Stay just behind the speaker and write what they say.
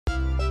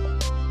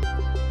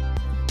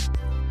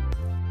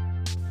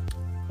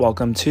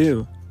Welcome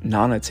to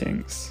Nana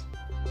Tings.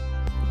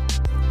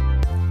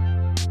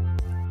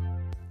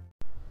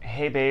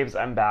 Hey babes,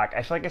 I'm back.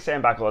 I feel like I say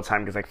I'm back all the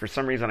time because for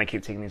some reason I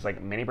keep taking these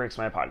mini breaks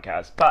from my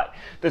podcast. But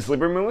this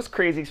Libra moon was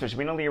crazy, especially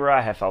being a Libra.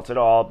 I have felt it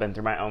all, been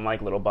through my own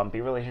little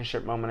bumpy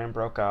relationship moment and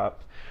broke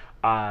up.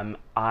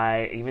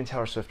 Even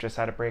Taylor Swift just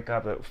had a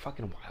breakup. It was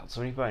fucking wild.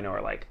 So many people I know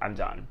are I'm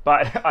done.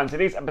 But on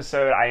today's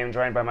episode, I am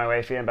joined by my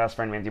wifey and best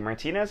friend, Mandy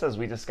Martinez, as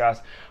we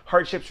discuss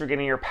hardships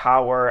regaining your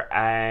power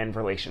and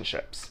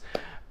relationships.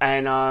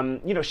 And,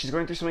 she's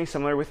going through something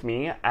similar with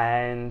me,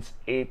 and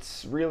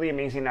it's really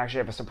amazing to actually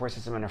have a support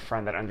system and a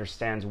friend that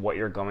understands what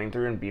you're going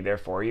through and be there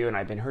for you. And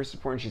I've been her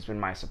support, and she's been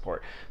my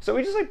support. So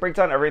we just, break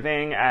down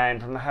everything,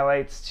 and from the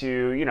highlights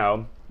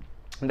to,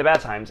 the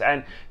bad times.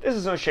 And this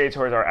is no shade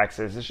towards our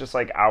exes. It's just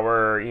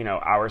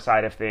our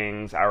side of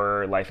things,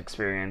 our life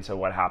experience of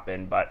what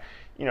happened. But,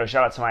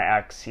 shout out to my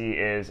ex. He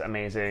is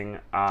amazing.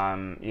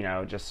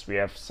 We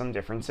have some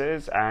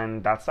differences,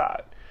 and that's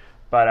that.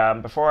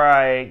 But before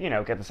I,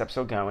 get this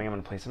episode going, I'm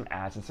going to play some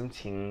ads and some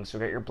teas. So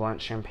get your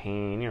blunt,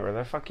 champagne, whatever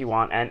the fuck you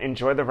want, and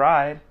enjoy the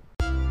ride.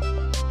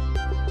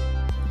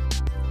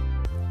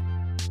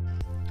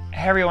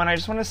 Hey everyone, I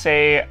just want to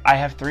say I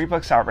have 3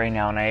 books out right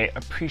now, and I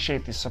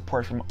appreciate the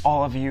support from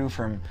all of you,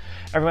 from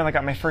everyone that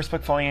got my first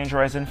book, Falling Angel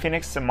Rise in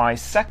Phoenix, to my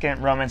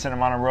second, Romance in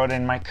Amana Road,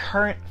 and my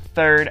current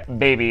 3rd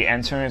baby,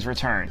 Antonio's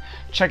Return.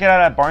 Check it out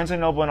at Barnes &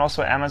 Noble and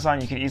also Amazon.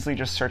 You can easily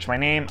just search my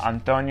name,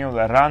 Antonio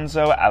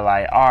Liranzo,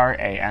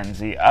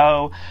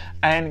 Liranzo,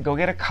 and go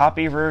get a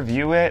copy,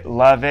 review it,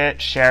 love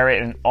it, share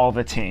it, and all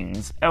the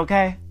tings,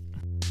 okay?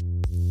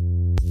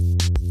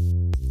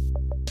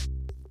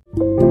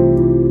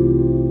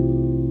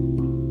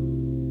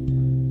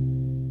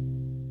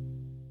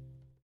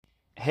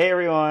 Hey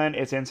everyone,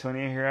 it's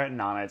Antonio here at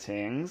Nana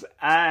Tings,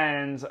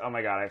 and oh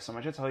my god, I have so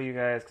much to tell you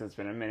guys because it's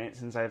been a minute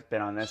since I've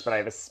been on this, but I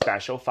have a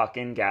special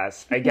fucking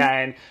guest.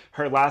 Again,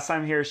 her last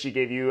time here, she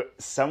gave you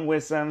some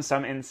wisdom,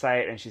 some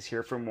insight, and she's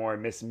here for more.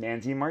 Miss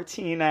Mandy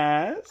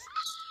Martinez.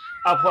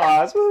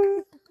 Applause.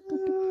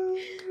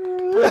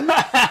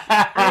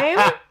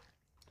 I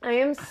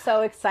am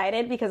so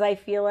excited because I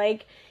feel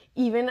like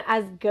even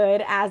as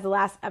good as the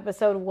last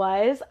episode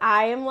was,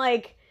 I am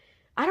I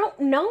don't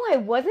know, I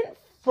wasn't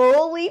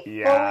fully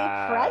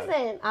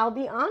present. I'll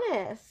be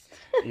honest.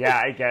 Yeah,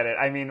 I get it.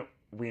 I mean,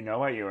 we know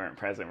why you weren't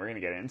present. We're going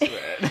to get into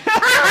it.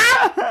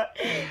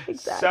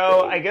 Exactly.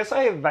 So I guess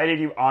I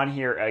invited you on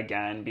here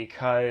again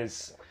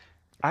because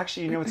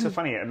actually, what's so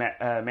funny?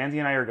 Mandy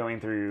and I are going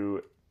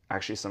through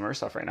actually similar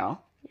stuff right now.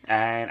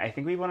 And I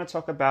think we want to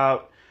talk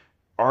about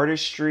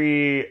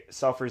artistry,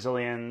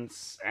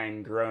 self-resilience,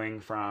 and growing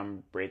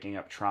from breaking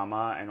up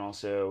trauma, and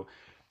also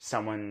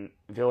someone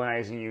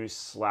villainizing you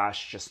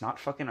 / just not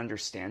fucking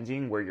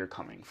understanding where you're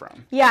coming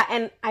from. Yeah,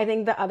 and I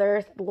think the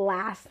other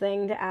last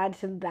thing to add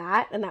to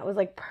that, and that was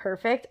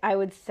perfect, I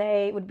would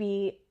say would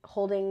be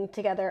holding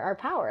together our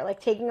power,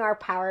 taking our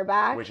power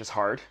back. Which is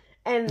hard.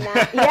 And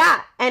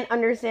that, and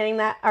understanding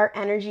that our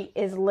energy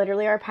is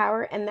literally our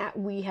power and that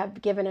we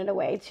have given it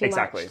away too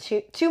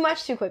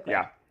much too quickly.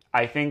 Yeah.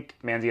 I think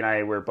Mandy and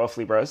I, we're both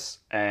Libras,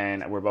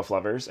 and we're both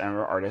lovers, and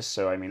we're artists,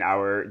 so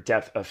our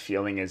depth of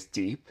feeling is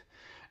deep.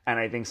 And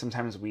I think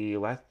sometimes we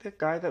let the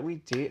guy that we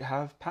date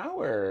have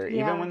power,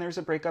 even when there's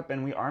a breakup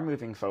and we are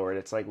moving forward.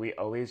 It's we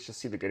always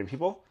just see the good in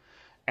people.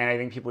 And I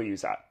think people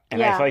use that.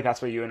 And I feel like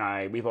that's what you and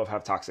I, we both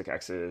have toxic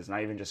exes,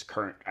 not even just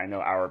current, I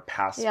know our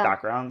past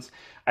backgrounds.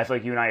 I feel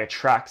like you and I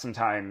attract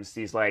sometimes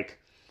these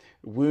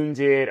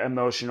wounded,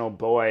 emotional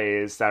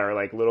boys that are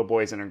little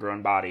boys in a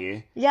grown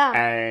body. Yeah.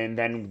 And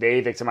then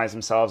they victimize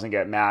themselves and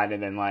get mad.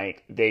 And then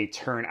they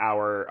turn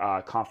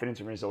our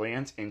confidence and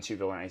resilience into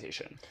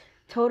villainization.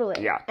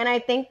 Totally. Yeah. And I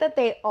think that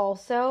they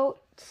also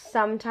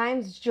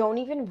sometimes don't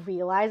even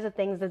realize the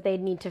things that they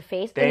need to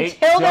face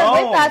until they're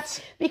with us,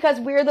 because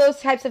we're those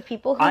types of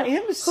people who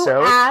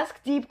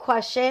ask deep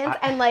questions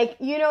and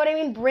you know what I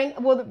mean?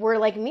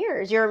 We're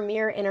mirrors. You're a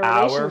mirror in a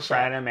relationship. Our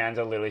friend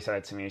Amanda literally said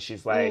it to me.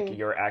 She's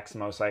your ex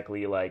most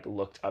likely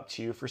looked up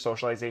to you for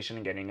socialization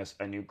and getting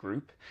a new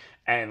group,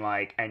 and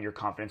and your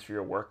confidence for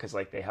your work, because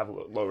they have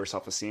lower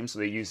self-esteem, so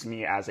they used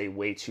me as a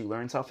way to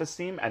learn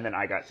self-esteem, and then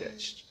I got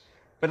ditched.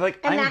 But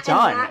I'm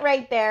done. And that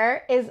right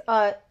there is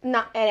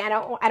not, and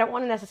I don't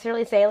want to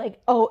necessarily say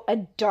a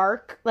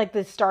dark,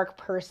 this dark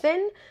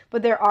person,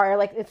 but there are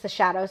it's the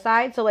shadow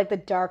side. So the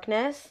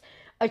darkness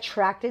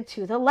attracted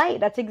to the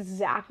light. That's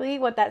exactly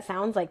what that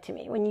sounds like to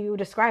me when you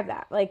describe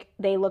that.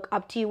 They look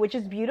up to you, which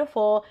is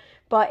beautiful,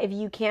 but if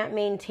you can't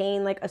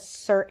maintain a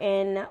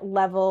certain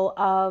level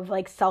of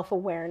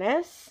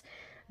self-awareness,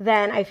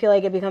 then I feel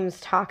like it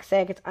becomes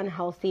toxic, it's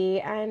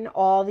unhealthy, and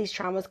all these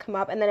traumas come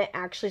up, and then it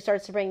actually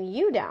starts to bring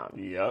you down.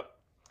 Yep,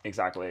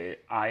 exactly.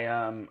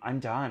 I'm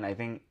done. I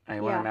think I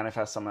want to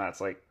manifest someone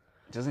that's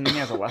doesn't need me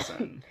as a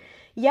lesson.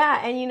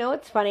 Yeah, and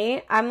it's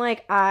funny. I'm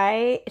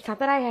it's not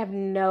that I have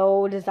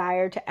no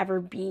desire to ever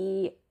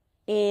be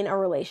in a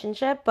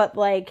relationship, but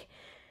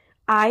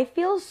I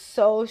feel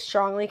so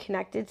strongly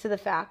connected to the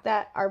fact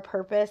that our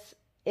purpose,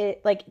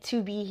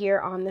 to be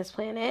here on this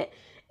planet,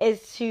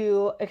 is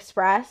to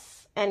express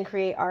and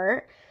create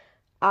art.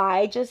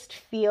 I just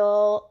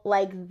feel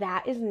like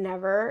that is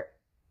never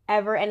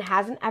ever and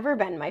hasn't ever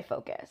been my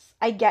focus.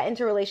 I get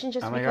into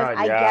relationships because God,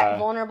 I yeah. get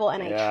vulnerable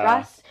and I Yeah.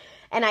 trust,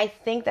 and I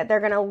think that they're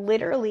going to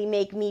literally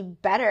make me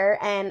better,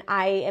 and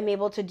I am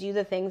able to do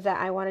the things that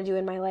I want to do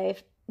in my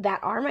life that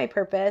are my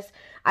purpose.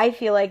 I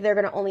feel like they're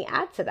going to only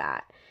add to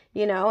that,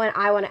 you know, and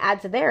I want to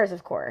add to theirs,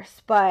 of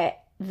course. But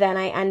then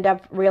I end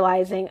up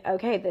realizing,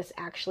 okay, this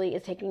actually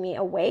is taking me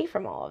away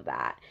from all of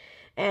that.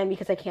 And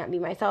because I can't be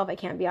myself, I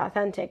can't be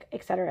authentic,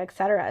 et cetera, et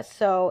cetera.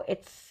 So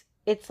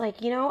it's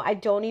like, you know, I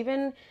don't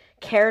even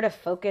care to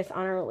focus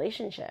on a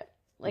relationship.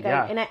 Like,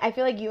 Yeah. I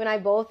feel like you and I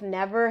both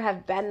never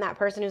have been that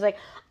person who's like,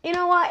 you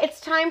know what, it's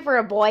time for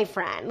a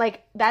boyfriend.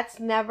 Like, I've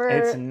never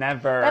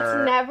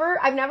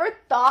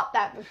thought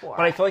that before.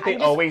 But I feel like they I'm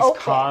just always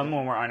open. come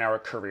when we're on our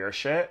career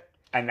shit.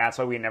 And that's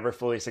why we never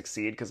fully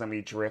succeed, because then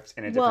we drift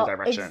in a different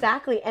direction.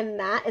 Exactly. And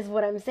that is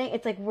what I'm saying.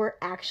 It's like we're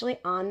actually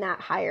on that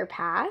higher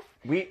path.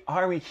 We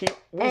are. We keep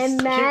then,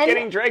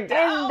 getting dragged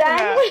down.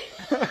 And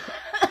then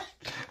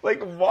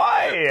like,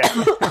 why?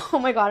 Oh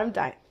my God, I'm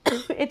dying.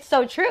 It's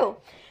so true.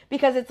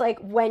 Because it's like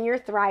when you're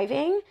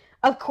thriving,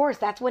 of course,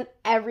 that's when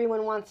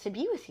everyone wants to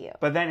be with you.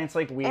 But then it's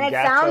like we and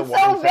get it sounds to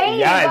so one vain,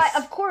 yes.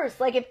 but of course,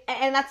 like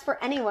and that's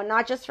for anyone,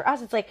 not just for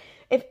us. It's like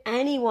if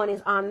anyone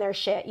is on their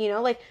shit, you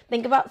know, like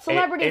think about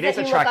celebrities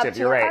that you look up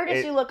to, or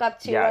artists you look up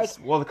to. Yes.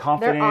 Like, well, the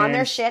confidence, they're on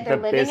their shit, they're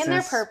living business. in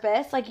their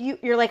purpose. Like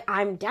you're like,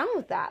 I'm down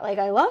with that. Like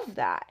I love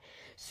that.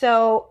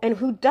 So, and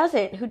who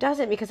doesn't? Who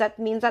doesn't? Because that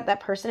means that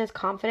person is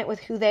confident with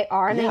who they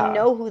are and they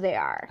know who they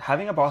are.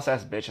 Having a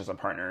boss-ass bitch as a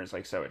partner is,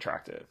 like, so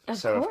attractive.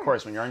 Of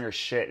course, when you're on your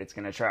shit, it's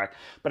going to attract.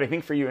 But I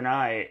think for you and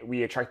I,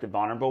 we attract the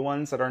vulnerable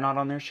ones that are not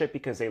on their shit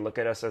because they look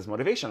at us as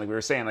motivation. Like we were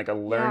saying, like a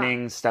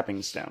learning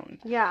stepping stone.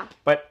 Yeah.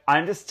 But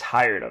I'm just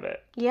tired of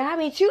it. Yeah,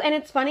 me too. And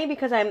it's funny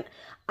because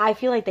I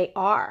feel like they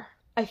are.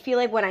 I feel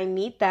like when I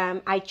meet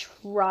them, I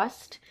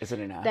trust Is it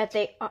an act? that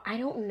I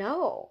don't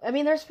know. I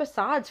mean, there's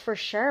facades for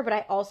sure, but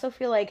I also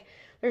feel like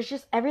there's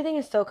just, everything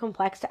is so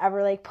complex to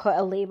ever like put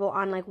a label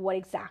on like what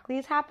exactly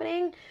is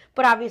happening.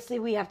 But obviously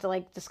we have to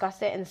like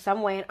discuss it in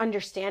some way and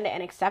understand it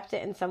and accept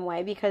it in some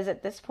way, because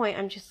at this point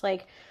I'm just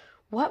like,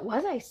 what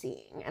was I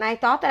seeing? And I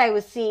thought that I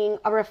was seeing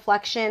a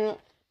reflection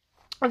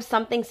of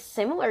something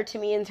similar to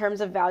me in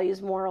terms of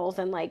values, morals,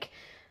 and like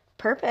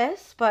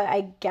purpose, but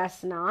I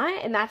guess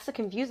not. And that's the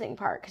confusing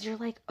part, because you're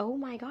like, oh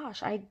my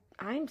gosh,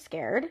 I'm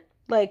scared.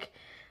 Like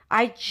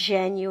I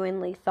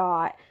genuinely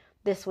thought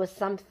this was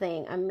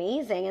something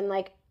amazing, and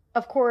like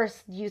of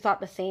course you thought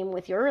the same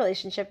with your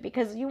relationship,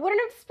 because you wouldn't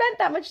have spent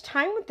that much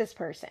time with this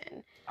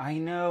person. I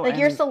know. Like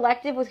you're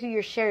selective with who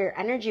you share your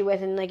energy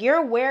with, and like you're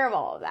aware of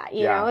all of that,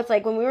 you know. It's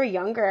like when we were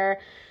younger,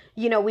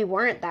 you know, we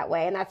weren't that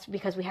way, and that's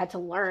because we had to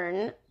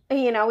learn.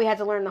 You know, we had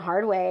to learn the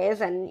hard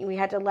ways, and we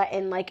had to let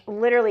in like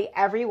literally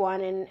everyone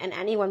and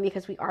anyone,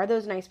 because we are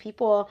those nice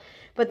people.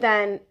 But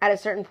then at a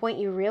certain point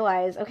you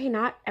realize, okay,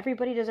 not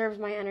everybody deserves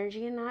my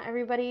energy and not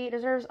everybody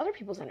deserves other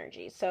people's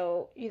energy.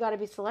 So you got to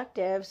be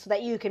selective so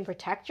that you can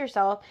protect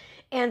yourself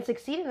and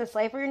succeed in this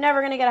life, or you're never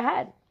going to get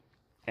ahead.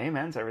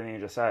 Amen to everything you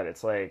just said.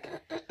 It's like,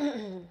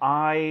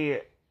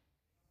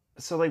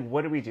 so like,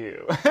 what do we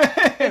do?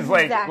 It's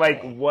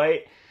like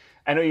what?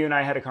 I know you and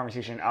I had a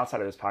conversation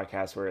outside of this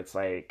podcast where it's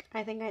like,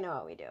 I think I know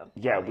what we do.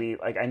 Yeah,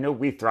 I know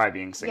we thrive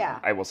being single. Yeah.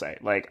 I will say,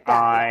 like,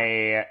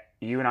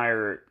 you and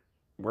I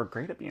we're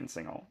great at being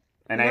single,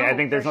 and I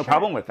think there's no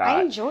problem with that.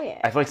 I enjoy it.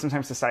 I feel like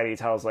sometimes society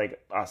tells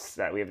like us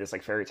that we have this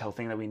like fairy tale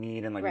thing that we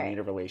need, and like we need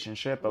a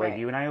relationship, but like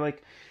you and I,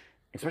 like,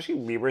 especially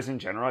Libras in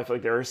general, I feel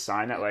like they're a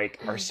sign that like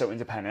are so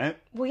independent.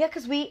 Well, yeah,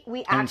 because we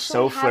actually and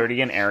so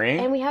flirty and airy,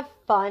 and we have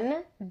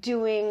fun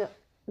doing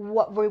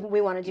what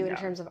we want to do in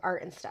terms of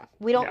art and stuff.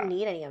 We don't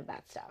need any of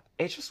that stuff.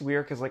 It's just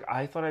weird because like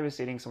I thought I was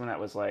dating someone that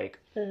was like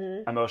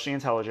emotionally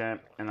intelligent,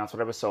 and that's what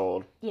I was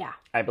sold. Yeah,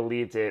 I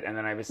believed it, and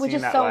then I was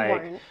seeing that so like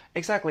important.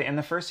 Exactly. And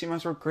the first few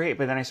months were great,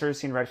 but then I started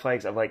seeing red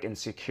flags of like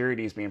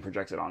insecurities being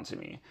projected onto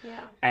me.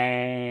 Yeah,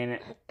 and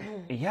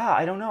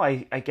I don't know.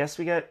 I guess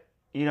we get,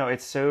 you know,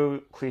 it's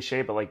so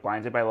cliche, but like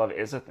blinded by love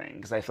is a thing,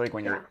 because I feel like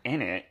when you're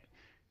in it,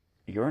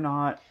 you're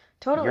not.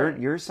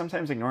 Totally. You're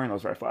sometimes ignoring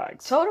those red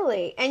flags.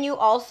 Totally. And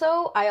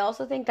I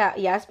also think that,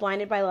 yes,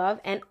 blinded by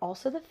love, and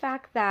also the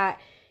fact that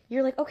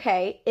you're like,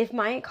 okay, if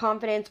my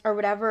confidence or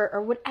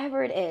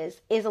whatever it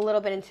is a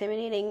little bit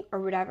intimidating or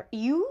whatever,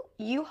 you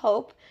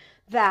hope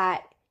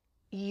that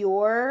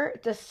your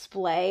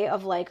display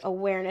of like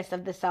awareness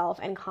of the self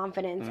and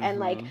confidence and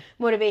like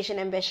motivation,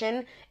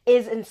 ambition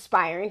is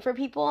inspiring for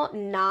people,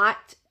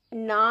 not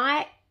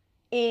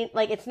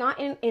it's not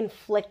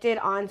inflicted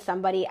on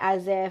somebody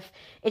as if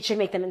it should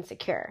make them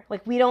insecure.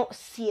 Like, we don't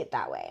see it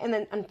that way. And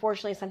then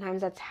unfortunately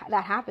sometimes that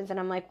happens, and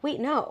I'm like, wait,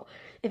 no.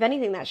 If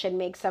anything, that should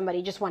make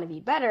somebody just want to be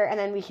better, and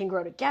then we can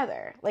grow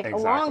together, like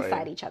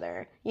alongside each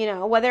other. You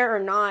know, whether or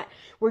not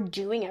we're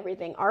doing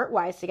everything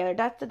art-wise together,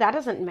 that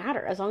doesn't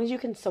matter, as long as you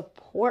can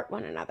support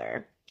one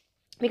another.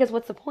 Because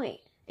what's the point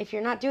if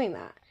you're not doing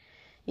that?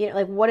 You know,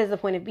 like, what is the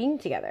point of being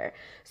together?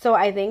 So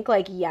I think,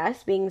 like,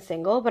 yes, being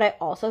single, but I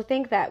also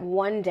think that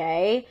one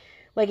day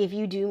like, if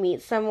you do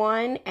meet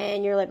someone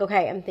and you're like,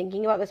 okay, I'm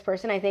thinking about this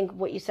person, I think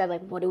what you said,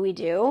 like, what do we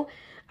do?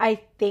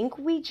 I think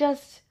we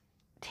just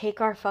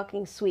take our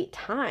fucking sweet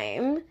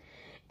time.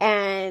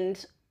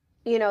 And,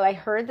 you know, I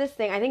heard this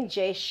thing, I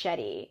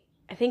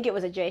think it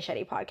was a Jay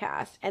Shetty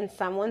podcast, and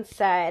someone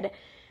said,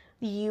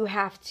 you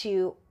have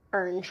to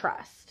earn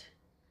trust.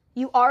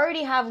 You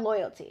already have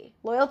loyalty.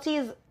 Loyalty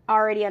is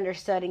already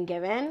understood and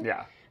given.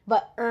 Yeah.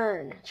 But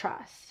earn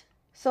trust.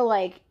 So,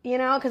 like, you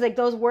know, because, like,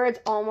 those words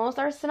almost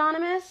are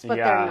synonymous, but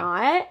they're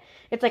not.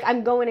 It's like,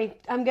 I'm going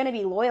to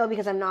be loyal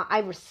because I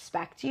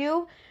respect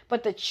you,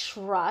 but the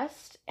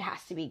trust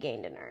has to be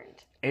gained and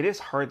earned. It is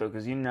hard, though,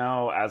 because, you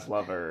know, as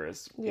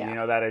lovers, you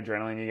know that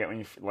adrenaline you get when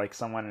you like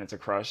someone and it's a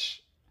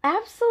crush?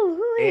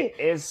 Absolutely. It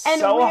is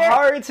so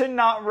hard to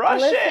not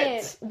rush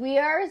it. We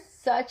are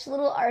such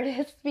little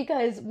artists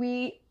because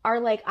we are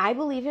like, I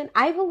believe in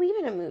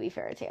a movie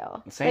fairy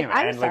tale. Same,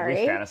 like, and like we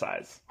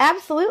fantasize.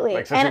 Absolutely.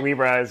 Like such a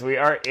Libras, we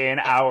are in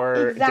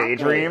our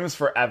daydreams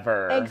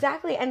forever.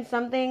 Exactly. And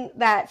something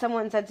that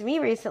someone said to me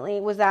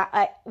recently was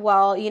that,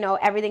 you know,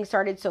 everything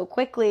started so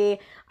quickly,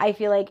 I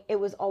feel like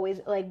it was always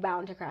like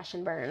bound to crash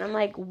and burn. And I'm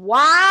like,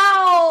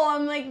 wow.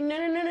 I'm like,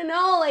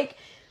 no. Like,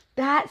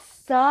 that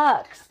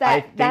sucks.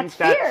 That's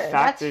fear.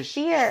 That is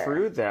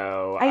true,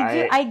 though.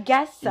 I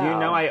guess so. You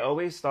know, I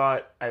always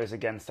thought I was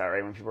against that,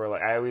 right? When people were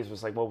like, I always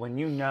was like, well, when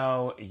you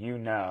know, you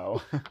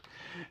know.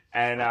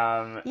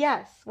 And,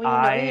 yes, when you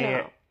know, you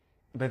know.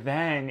 But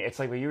then it's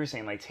like what you were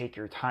saying, like, take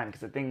your time.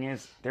 Because the thing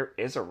is, there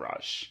is a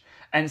rush.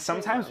 And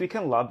sometimes we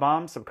can love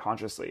bomb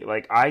subconsciously.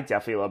 Like, I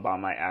definitely love bomb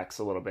my ex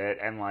a little bit.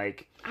 And,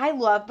 like, I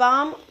love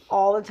bomb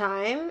all the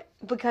time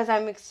because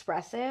I'm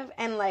expressive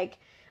and, like,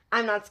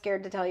 I'm not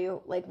scared to tell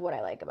you, like, what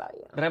I like about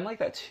you. But I'm like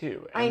that,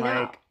 too. And I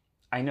know. Like,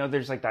 I know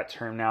there's, like, that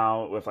term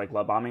now with, like,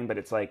 love bombing, but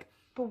it's like...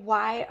 But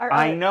why are...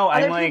 I know,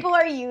 other people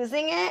are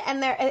using it,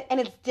 and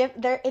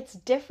it's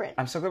different.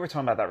 I'm so glad we're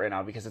talking about that right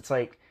now, because it's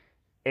like,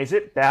 is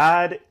it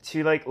bad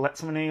to, like, let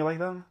someone know you like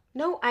them?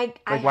 No,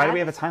 why do we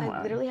have a timeline?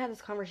 I literally had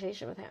this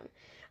conversation with him.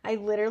 I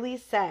literally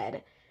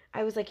said...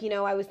 I was like, you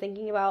know, I was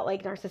thinking about,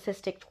 like,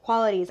 narcissistic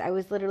qualities. I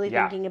was literally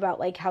thinking about,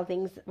 like, how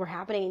things were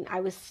happening. I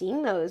was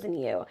seeing those in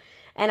you.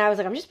 And I was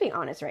like, I'm just being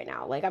honest right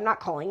now. Like, I'm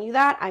not calling you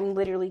that. I'm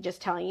literally just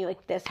telling you,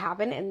 like, this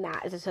happened and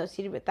that is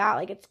associated with that.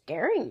 Like, it's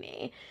scaring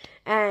me.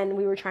 And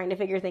we were trying to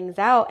figure things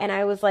out. And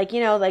I was like,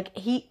 you know, like,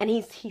 he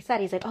said,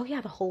 he's like, oh,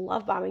 yeah, the whole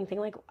love bombing thing.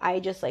 Like, I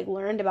just, like,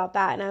 learned about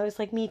that. And I was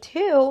like, me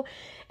too.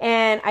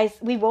 And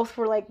we both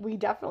were like, we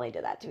definitely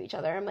did that to each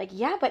other. I'm like,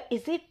 yeah, but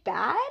is it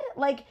bad?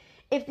 Like,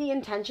 if the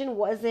intention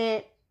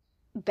wasn't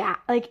bad,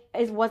 like,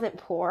 it wasn't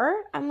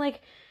poor, I'm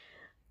like,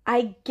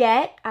 I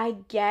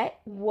get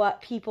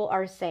what people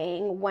are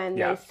saying when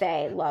they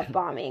say love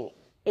bombing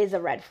is a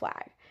red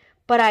flag.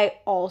 But I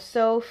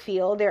also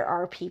feel there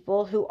are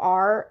people who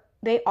are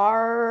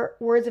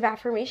words of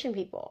affirmation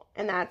people.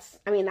 And that's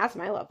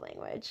my love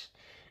language.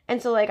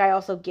 And so, like, I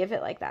also give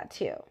it like that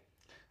too.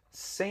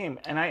 Same.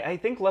 And I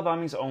think love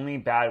bombing is only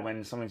bad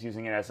when someone's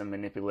using it as a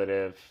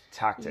manipulative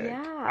tactic.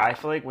 Yeah. I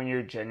feel like when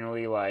you're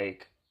genuinely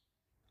like,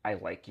 I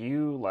like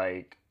you,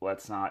 like,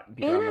 let's not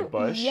beat around the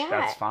bush,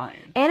 that's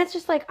fine. And it's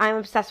just like, I'm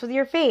obsessed with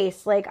your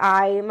face, like,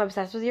 I'm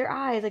obsessed with your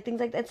eyes, like, things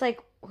like that. It's like,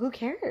 who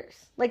cares?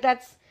 Like,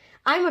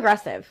 I'm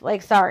aggressive.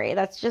 Like, sorry,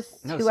 that's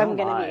just who I'm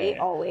gonna be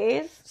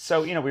always.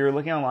 So, you know, we were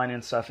looking online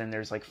and stuff, and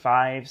there's, like,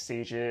 5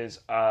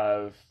 stages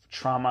of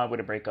trauma with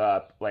a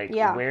breakup. Like,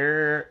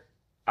 where...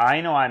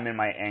 I know I'm in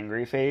my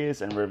angry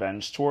phase and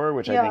revenge tour,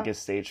 which I think is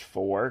stage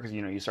 4, because,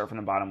 you know, you start from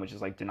the bottom, which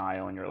is, like,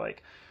 denial, and you're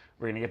like,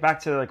 we're gonna get back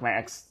to, like, my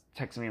ex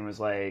texted me and was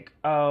like,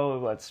 oh,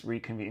 let's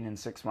reconvene in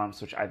 6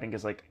 months, which I think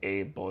is, like,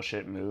 a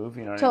bullshit move,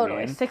 you know what I mean?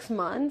 Totally. 6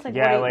 months? Like,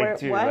 yeah,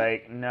 dude,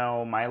 like,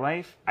 no, my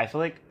life, I feel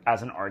like,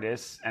 as an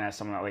artist, and as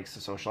someone that likes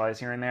to socialize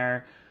here and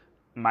there,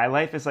 my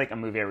life is like a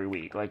movie every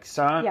week. Like,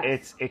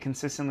 it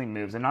consistently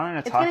moves, and not in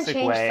a toxic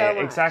way. So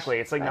exactly.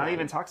 It's like not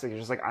even toxic. It's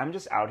just like, I'm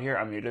just out here.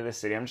 I'm new to this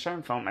city. I'm just trying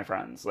to film with my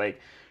friends. Like,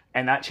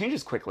 and that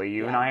changes quickly.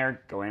 You and I are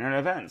going on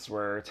events.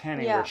 We're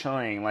tanning. We're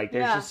chilling. Like,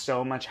 there's just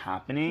so much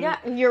happening. Yeah,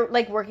 you're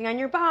like working on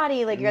your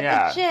body. Like, you're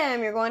at the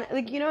gym. You're going.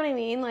 Like, you know what I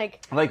mean?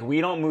 Like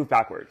we don't move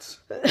backwards.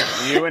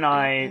 You and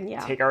I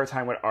take our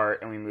time with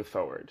art, and we move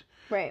forward.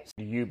 Right. So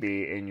you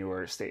be in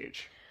your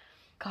stage.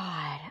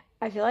 God,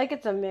 I feel like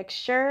it's a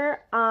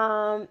mixture.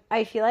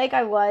 I feel like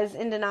I was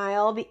in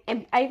denial.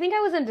 And I think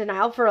I was in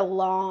denial for a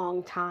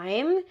long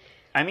time.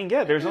 I mean,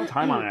 yeah, there's no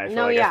time on it, I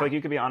feel like. I feel like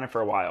you could be on it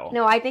for a while.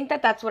 No, I think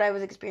that's what I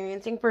was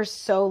experiencing for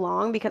so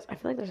long, because I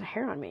feel like there's a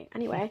hair on me.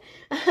 Anyway.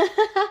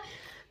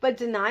 But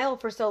denial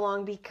for so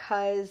long,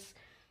 because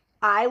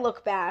I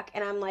look back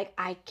and I'm like,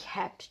 I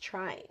kept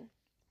trying.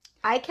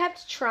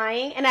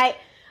 And I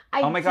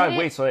oh my God,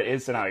 wait, so it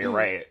is denial. You're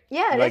right.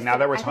 Yeah, like, now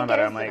that we're talking about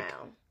it, I'm like...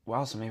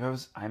 Wow, so maybe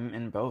I'm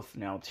in both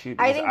now too.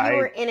 I think you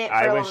were in it for a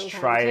long time. I was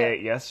trying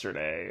it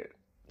yesterday.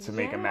 to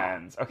make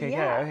amends. Okay,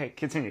 Yeah. okay,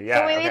 continue. Yeah.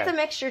 So maybe okay. it's a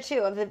mixture too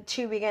of the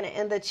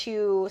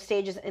two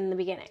stages in the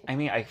beginning. I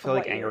mean, I feel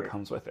like anger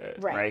comes with it,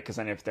 right? Because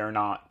then if they're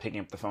not picking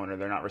up the phone or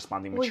they're not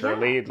responding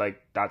maturely,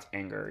 like that's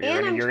anger.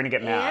 You're gonna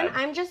get mad. And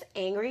I'm just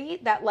angry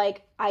that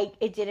like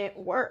it didn't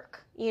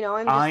work. You know,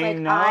 I'm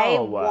just I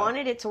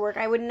wanted it to work.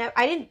 I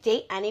didn't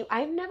date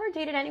I've never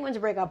dated anyone to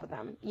break up with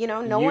them. You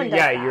know, no one does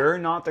that. Yeah, you're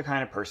not the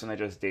kind of person that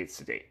just dates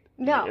to date.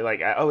 No. You're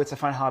like, oh, it's a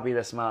fun hobby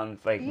this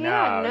month. Like, no.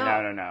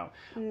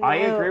 I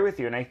agree with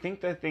you. And I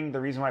think the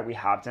reason why we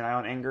have denial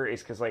and anger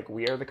is because, like,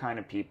 we are the kind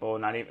of people,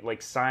 not even,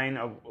 like, sign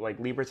of, like,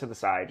 Libra to the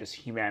side, just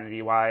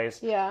humanity-wise.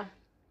 Yeah.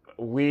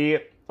 We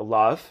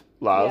love,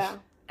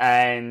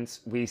 and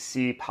we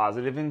see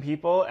positive in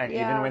people. And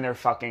even when they're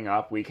fucking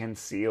up, we can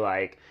see,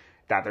 like,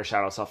 that their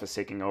shadow self is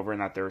taking over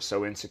and that they're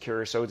so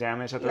insecure, so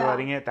damaged that they're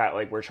letting it, that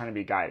like we're trying to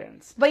be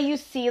guidance. But you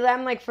see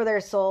them like for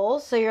their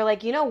souls, so you're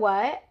like, you know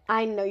what?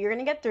 I know you're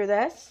gonna get through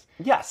this.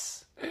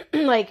 Yes.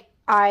 Like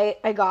I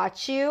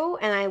got you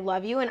and I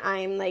love you and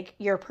I'm like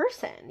your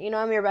person. You know,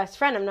 I'm your best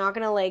friend. I'm not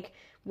gonna like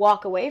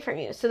walk away from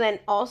you. So then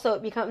also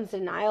it becomes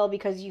denial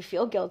because you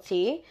feel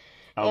guilty.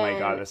 Oh my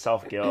God, the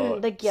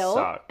self-guilt. The guilt.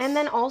 Sucks. And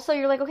then also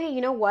you're like, okay, you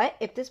know what?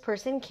 If this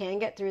person can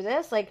get through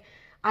this, like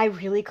I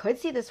really could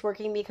see this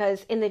working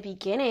because in the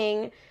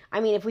beginning, I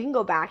mean, if we can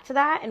go back to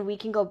that and we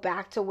can go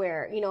back to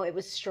where, you know, it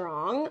was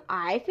strong,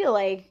 I feel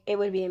like it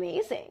would be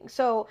amazing.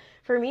 So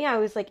for me, I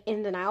was like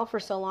in denial for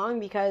so long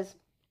because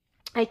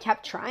I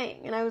kept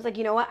trying and I was like,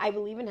 you know what? I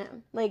believe in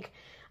him. Like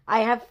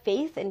I have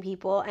faith in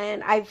people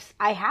and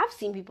I have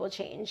seen people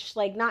change,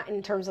 like not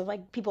in terms of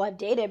like people I've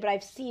dated, but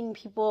I've seen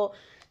people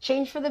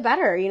change for the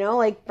better, you know,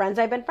 like friends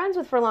I've been friends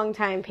with for a long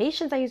time,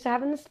 patients I used to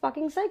have in this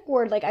fucking psych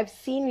ward. Like I've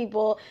seen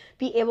people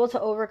be able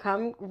to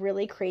overcome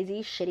really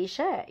crazy, shitty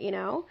shit, you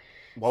know?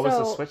 What was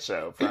the switch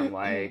though from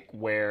like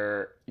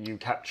where you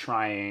kept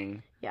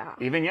trying? Yeah.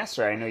 Even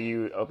yesterday, I know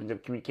you opened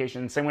up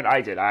communication. Same what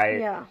I did.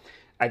 I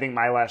think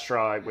my last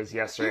straw was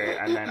yesterday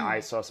and then I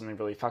saw something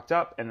really fucked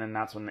up and then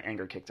that's when the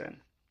anger kicked in.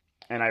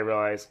 And I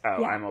realized,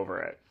 I'm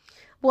over it.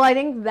 Well, I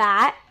think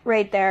that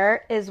right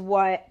there is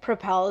what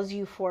propels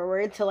you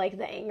forward to like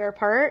the anger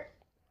part.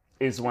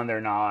 Is when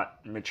they're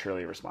not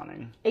maturely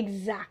responding.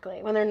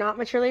 Exactly. When they're not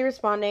maturely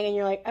responding and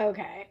you're like,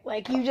 okay,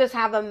 like you just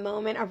have a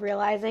moment of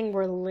realizing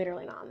we're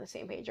literally not on the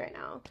same page right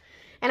now.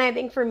 And I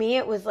think for me,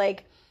 it was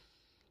like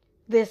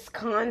this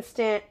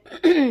constant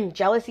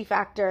jealousy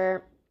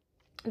factor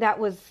that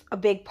was a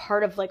big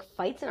part of like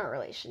fights in our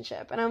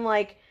relationship. And I'm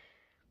like,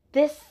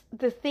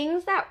 the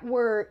things that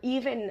were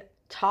even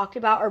talked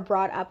about or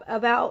brought up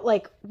about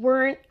like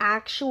weren't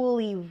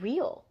actually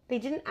real. They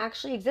didn't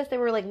actually exist. They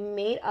were like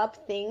made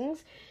up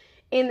things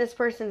in this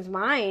person's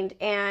mind.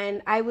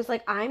 And I was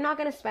like, I'm not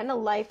going to spend a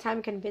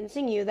lifetime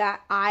convincing you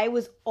that I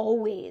was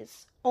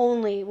always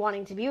only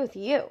wanting to be with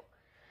you.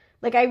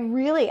 Like I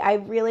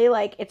really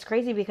like, it's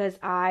crazy because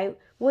I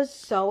was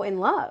so in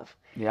love.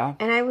 Yeah.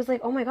 And I was like,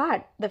 oh my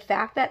God, the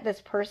fact that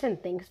this person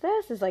thinks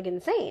this is like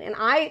insane. And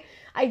I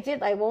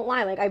won't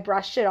lie, like I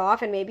brushed it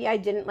off and maybe I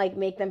didn't like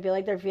make them feel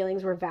like their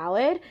feelings were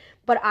valid,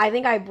 but I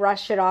think I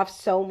brushed it off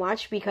so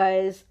much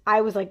because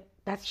I was like,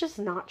 that's just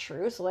not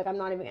true. So like, I'm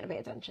not even going to pay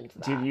attention to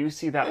that. Did you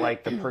see that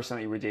like the person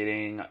that you were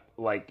dating,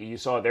 like you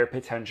saw their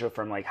potential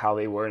from like how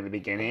they were in the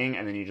beginning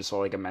and then you just saw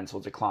like a mental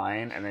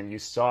decline and then you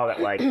saw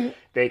that like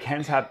they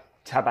can tap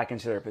back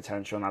into their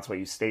potential and that's why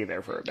you stay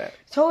there for a bit.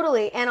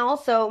 Totally. And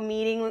also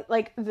meeting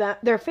like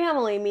their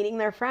family, meeting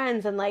their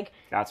friends and like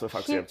that's what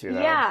fucks you up too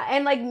though. Yeah.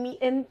 And like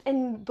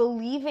and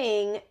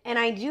believing, and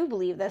I do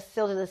believe this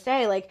still to this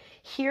day, like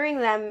hearing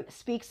them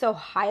speak so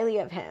highly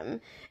of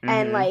him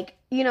and like,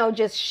 you know,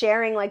 just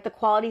sharing like the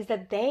qualities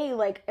that they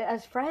like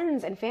as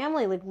friends and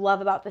family like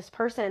love about this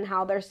person and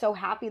how they're so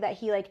happy that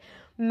he like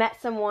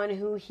met someone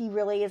who he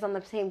really is on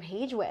the same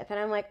page with. And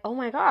I'm like, oh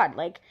my God,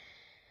 like,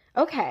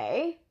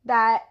 okay,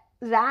 that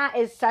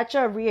is such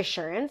a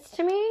reassurance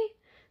to me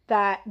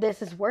that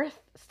this is worth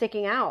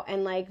sticking out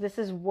and like this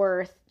is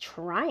worth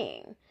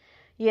trying,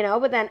 you know.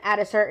 But then at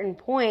a certain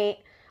point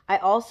I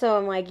also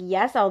am like,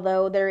 yes,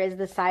 although there is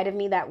the side of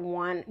me that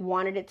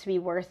wanted it to be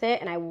worth it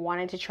and I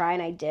wanted to try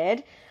and I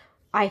did,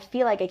 I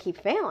feel like I keep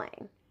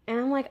failing. And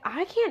I'm like,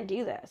 I can't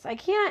do this. I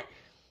can't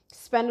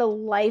spend a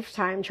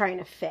lifetime trying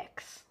to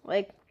fix.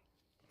 Like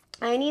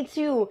I need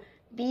to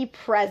be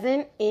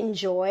present in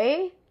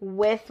joy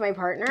with my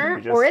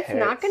partner or it's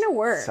not going to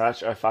work.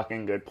 Such a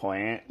fucking good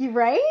point. You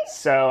right?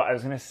 So I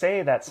was going to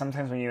say that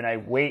sometimes when you and I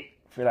wait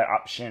for that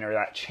option or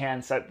that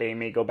chance that they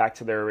may go back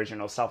to their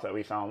original self that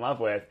we fell in love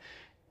with,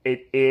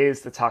 it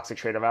is the toxic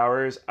trait of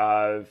ours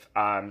of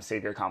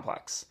savior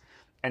complex.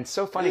 And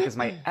so funny because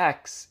my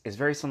ex is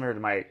very similar to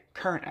my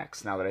current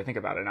ex now that I think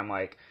about it. And I'm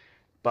like,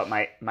 but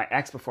my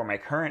ex before my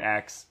current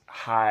ex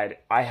I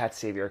had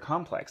savior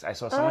complex. I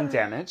saw someone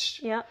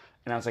damaged. Yep.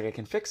 And I was like, I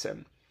can fix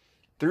him.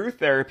 Through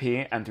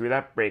therapy and through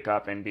that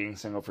breakup and being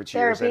single for 2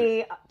 years.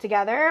 Therapy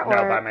together or?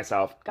 No, by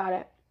myself. Got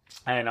it.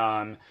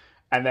 And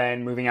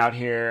then moving out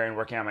here and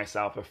working on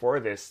myself before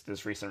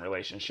this recent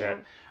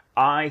relationship,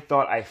 I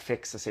thought I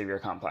fixed the savior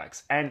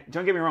complex. And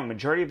don't get me wrong,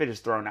 majority of it is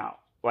thrown out.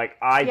 Like,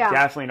 I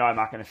definitely know I'm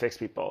not going to fix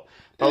people.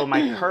 But with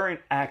my current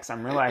ex,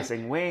 I'm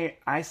realizing, wait,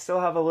 I still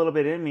have a little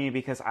bit in me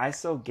because I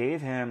still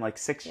gave him, like,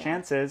 6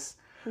 chances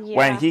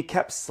when he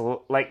kept,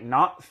 like,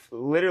 not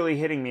literally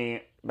hitting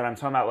me, but I'm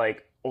talking about,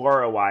 like,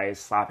 aura-wise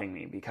slapping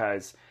me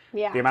because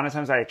the amount of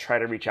times I try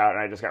to reach out and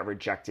I just got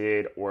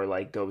rejected or,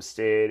 like,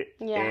 ghosted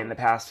in the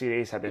past few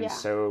days have been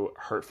so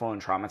hurtful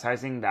and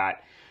traumatizing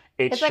that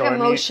it's like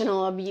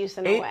emotional abuse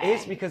in a way. It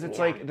is because it's,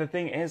 like, the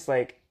thing is,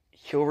 like,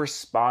 he'll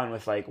respond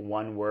with, like,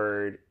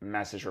 1-word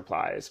message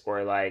replies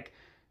or, like,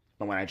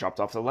 when I dropped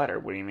off the letter,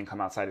 wouldn't even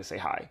come outside to say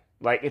hi.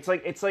 Like, it's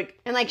like...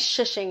 And, like,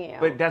 shushing you.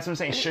 But that's what I'm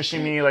saying,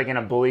 shushing me, like, in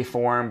a bully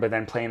form, but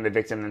then playing the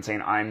victim and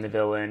saying I'm the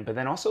villain. But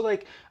then also,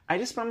 like, I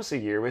just spent almost a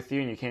year with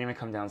you, and you can't even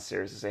come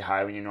downstairs to say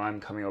hi when you know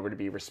I'm coming over to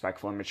be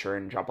respectful and mature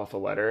and drop off a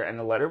letter. And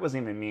the letter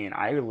wasn't even mean.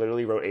 I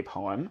literally wrote a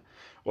poem,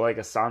 or, like,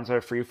 a stanza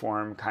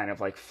freeform kind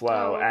of, like,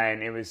 flow,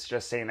 and it was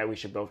just saying that we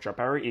should both drop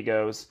our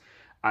egos.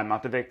 I'm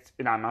not the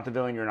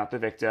villain, you're not the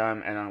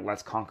victim, and then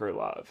let's conquer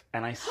love.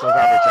 And I still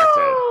got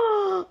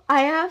rejected.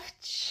 I have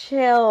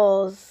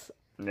chills.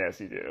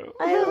 Yes, you do.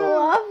 I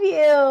love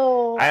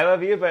you. I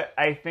love you, but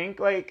I think,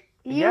 like,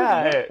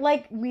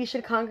 like, we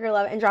should conquer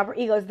love and drop our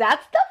egos.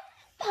 That's the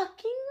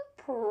fucking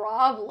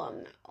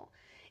problem now.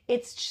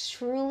 It's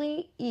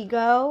truly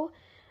ego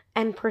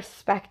and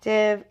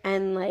perspective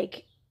and,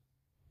 like,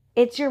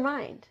 it's your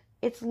mind.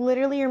 It's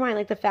literally your mind.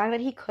 Like, the fact that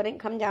he couldn't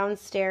come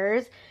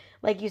downstairs,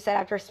 like you said,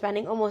 after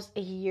spending almost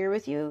a year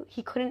with you,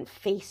 he couldn't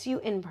face you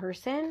in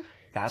person.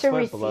 That's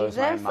what blows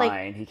my mind.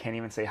 Like, he can't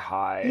even say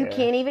hi. You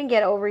can't even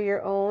get over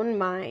your own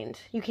mind.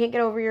 You can't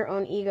get over your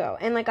own ego.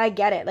 And, like, I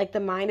get it. Like, the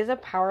mind is a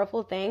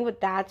powerful thing, but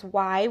that's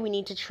why we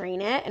need to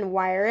train it and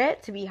wire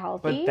it to be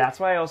healthy. But that's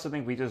why I also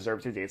think we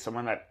deserve to date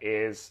someone that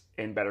is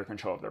in better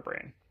control of their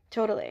brain.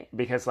 Totally.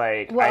 Because,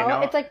 like, well, I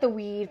know... it's like the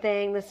weed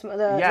thing,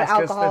 the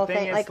alcohol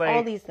thing, like,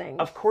 all these things.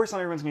 Of course,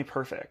 not everyone's going to be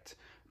perfect.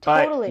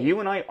 But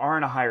you and I are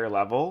on a higher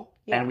level,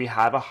 and we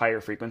have a higher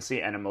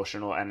frequency and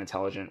emotional and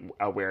intelligent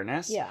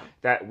awareness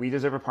that we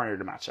deserve a partner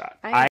to match that.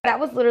 That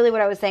was literally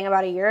what I was saying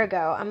about a year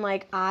ago. I'm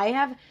like, I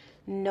have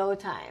no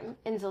time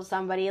until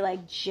somebody,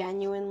 like,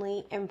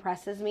 genuinely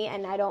impresses me,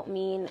 and I don't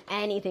mean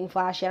anything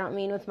flashy. I don't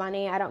mean with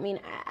money. I don't mean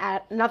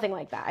nothing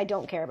like that. I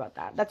don't care about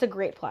that. That's a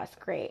great plus.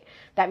 Great.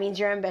 That means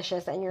you're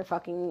ambitious and you're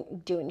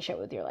fucking doing shit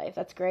with your life.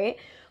 That's great.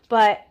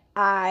 But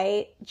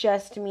I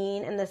just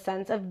mean in the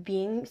sense of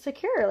being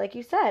secure, like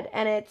you said.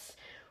 And it's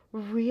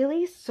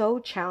really so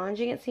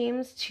challenging, it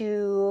seems,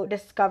 to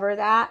discover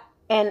that.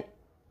 And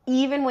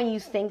even when you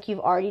think you've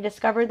already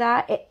discovered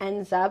that, it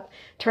ends up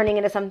turning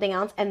into something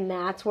else. And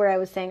that's where I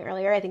was saying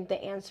earlier, I think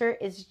the answer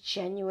is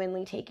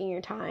genuinely taking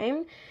your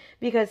time.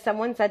 Because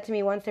someone said to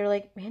me once, they were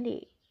like,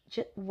 Mandy,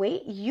 just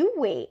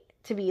wait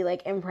to be,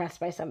 like, impressed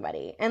by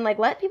somebody, and, like,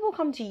 let people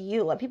come to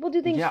you, let people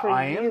do things for you.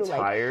 I am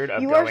tired of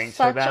going to them. You are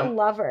such a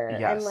lover,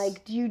 and,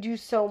 like, you do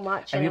so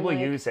much, and people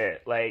use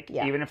it, like,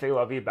 even if they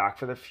love you back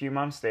for the few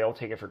months, they'll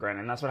take it for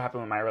granted. And that's what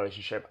happened with my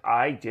relationship.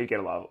 I did get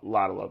a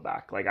lot of love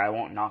back. Like, I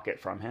won't knock it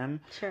from him,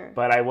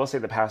 but I will say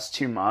the past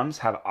 2 months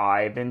have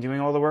I been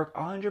doing all the work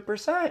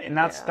 100%, and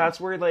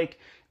that's where, like,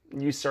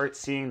 you start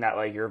seeing that,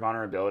 like, your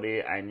vulnerability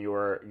and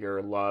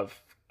your love,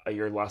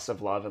 your less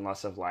of love and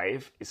less of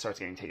life, it starts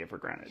getting taken for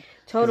granted.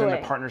 Totally. Because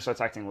then the partner starts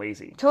acting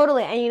lazy.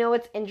 Totally. And you know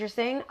what's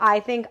interesting?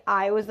 I think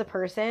I was the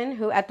person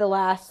who at the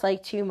last,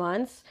 like, 2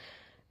 months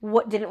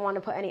didn't want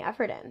to put any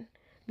effort in.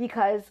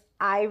 Because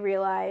I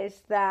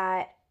realized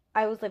that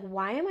I was like,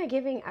 why am I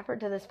giving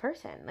effort to this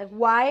person? Like,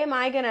 why am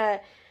I going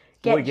to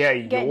get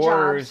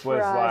yours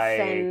was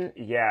like,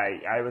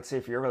 I would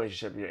say for your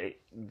relationship,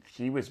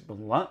 he was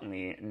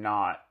bluntly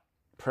not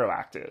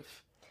proactive.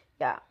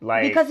 Yeah,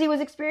 like, because he was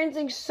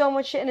experiencing so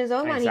much shit in his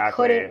own mind.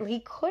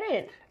 He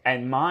couldn't.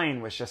 And mine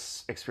was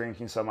just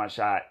experiencing so much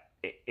that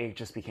it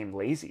just became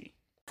lazy.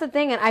 That's the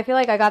thing, and I feel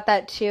like I got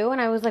that too, and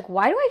I was like,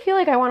 why do I feel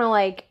like I want to,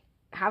 like,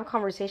 have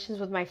conversations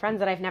with my friends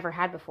that I've never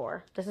had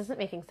before? This isn't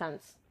making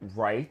sense.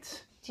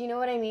 Right? Do you know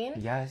what I mean?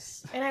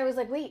 Yes. And I was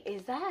like, wait,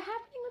 is that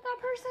happening with that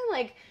person?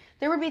 Like,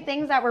 there would be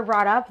things that were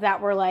brought up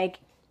that were like,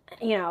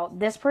 you know,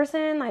 this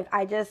person, like,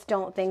 I just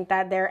don't think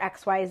that they're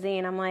XYZ,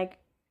 and I'm like,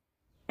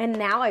 and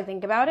now I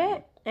think about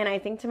it, and I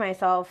think to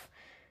myself,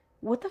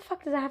 what the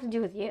fuck does that have to do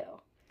with you?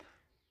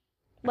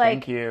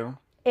 Like, thank you.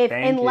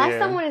 Unless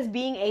someone is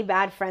being a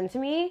bad friend to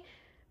me,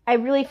 I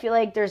really feel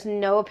like there's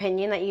no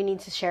opinion that you need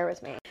to share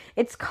with me.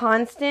 It's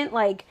constant,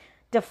 like,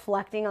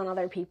 deflecting on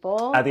other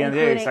people. At the end of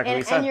the day, exactly what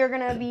you said. And you're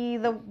going to be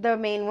the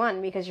main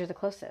one because you're the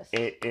closest.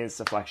 It is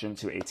deflection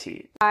to a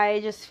T.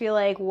 I just feel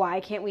like, why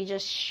can't we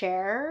just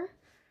share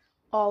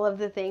all of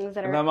the things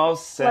that are the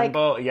most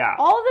simple, like,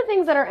 all of the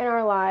things that are in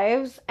our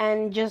lives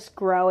and just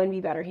grow and be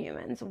better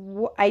humans.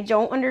 I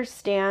don't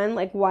understand,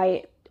 like, why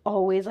it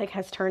always, like,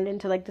 has turned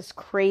into, like, this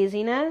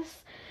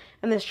craziness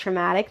and this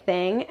traumatic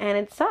thing, and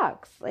it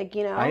sucks. Like,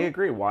 you know, I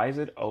agree. Why is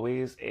it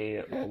always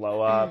a blow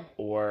up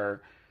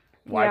or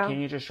Why Yeah. can't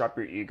you just drop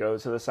your ego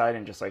to the side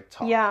and just like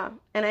talk? Yeah,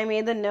 and I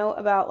made the note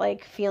about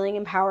like feeling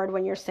empowered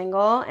when you're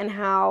single and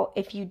how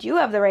if you do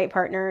have the right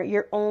partner,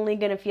 you're only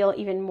going to feel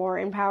even more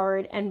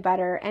empowered and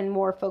better and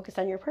more focused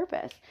on your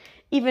purpose.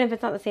 Even if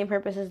it's not the same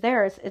purpose as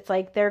theirs, it's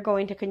like they're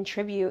going to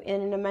contribute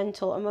in a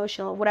mental,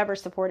 emotional, whatever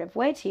supportive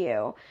way to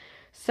you.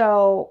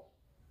 So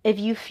if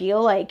you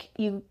feel like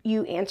you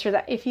answer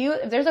that, if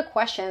there's a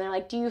question, they're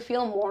like, do you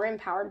feel more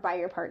empowered by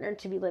your partner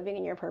to be living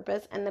in your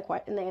purpose? And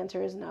the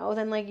answer is no,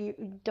 then like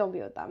you don't be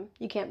with them.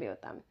 You can't be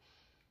with them.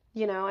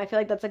 You know, I feel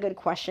like that's a good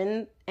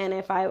question. And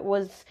if I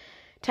was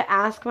to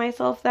ask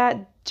myself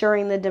that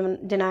during the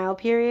denial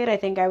period, I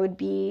think I would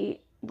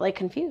be like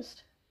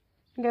confused.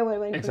 I think I would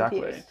have been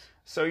Exactly. confused.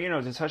 So,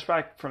 to touch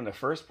back from the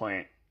first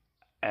point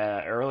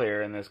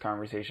earlier in this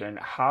conversation,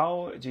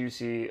 how do you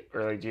see,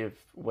 or like,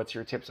 what's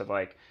your tips of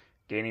like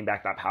gaining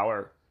back that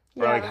power?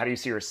 Or like, how do you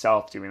see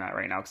yourself doing that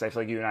right now? Because I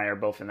feel like you and I are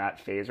both in that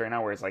phase right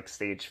now where it's like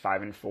stage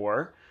 5 and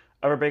 4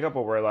 of a breakup,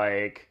 where we're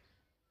like,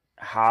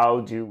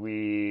 how do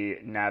we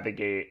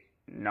navigate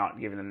not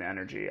giving them the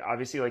energy?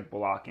 Obviously, like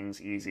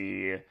blocking's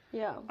easy.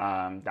 Yeah.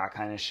 That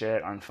kind of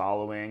shit,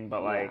 unfollowing.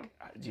 But like,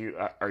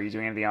 are you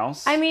doing anything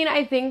else? I mean,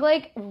 I think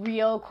like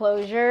real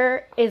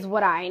closure is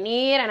what I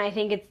need, and I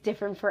think it's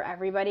different for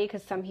everybody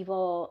because some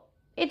people.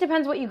 It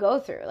depends what you go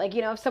through. Like,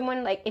 if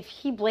someone, like, if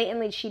he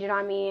blatantly cheated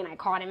on me and I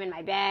caught him in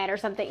my bed or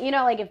something,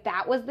 like, if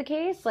that was the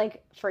case,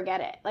 like, forget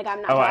it. Like,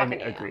 I'm not talking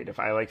to you. Agreed. If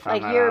I, like, found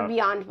like, that you're out.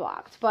 beyond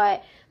blocked.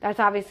 But that's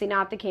obviously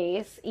not the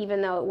case,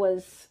 even though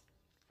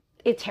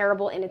it's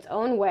terrible in its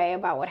own way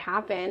about what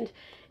happened.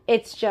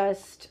 It's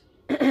just,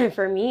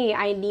 for me,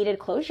 I needed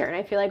closure. And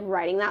I feel like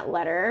writing that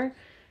letter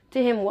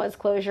to him was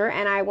closure.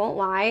 And I won't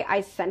lie,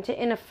 I sent it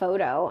in a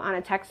photo on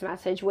a text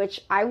message, which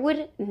I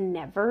would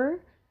never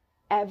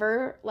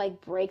ever like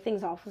break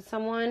things off with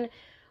someone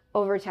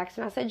over text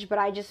message, but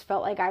I just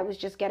felt like I was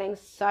just getting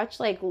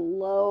such like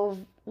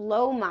low-minded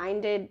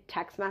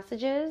text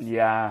messages.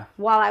 Yeah.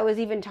 While I was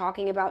even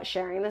talking about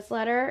sharing this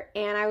letter,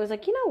 and I was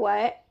like, you know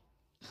what?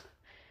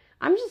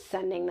 I'm just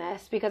sending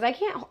this because I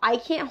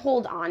can't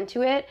hold on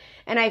to it,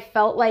 and I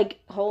felt like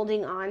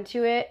holding on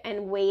to it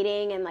and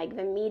waiting and like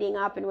the meeting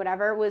up and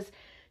whatever was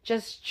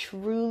just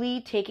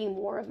truly taking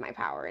more of my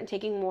power and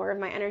taking more of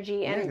my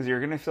energy. And because you're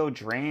going to feel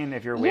drained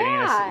if you're waiting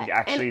to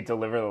actually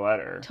deliver the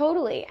letter.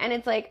 Totally. And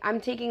it's like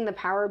I'm taking the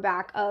power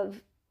back of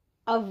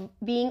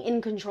being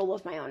in control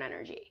of my own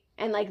energy.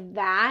 And like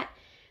that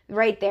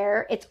right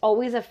there, it's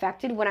always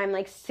affected when I'm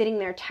like sitting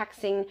there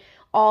texting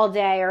all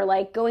day or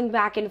like going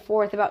back and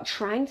forth about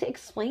trying to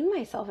explain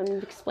myself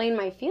and explain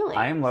my feelings.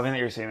 I am loving that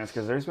you're saying this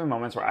because there's been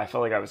moments where I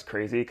felt like I was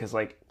crazy because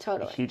like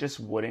Totally. He just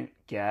wouldn't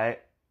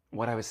get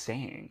what I was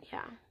saying.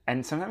 Yeah.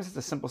 And sometimes it's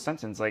a simple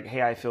sentence like,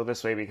 hey, I feel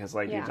this way because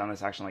like you've done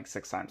this action like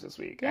 6 times this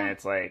week. Yeah. And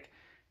it's like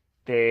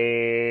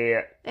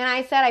and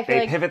I said I feel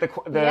like pivot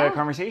the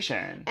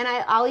conversation. And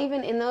I'll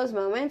even in those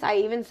moments I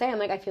even say I'm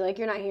like I feel like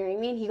you're not hearing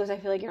me, and he goes I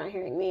feel like you're not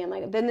hearing me. I'm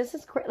like then this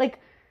is like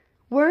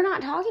we're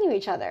not talking to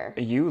each other.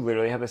 You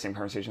literally have the same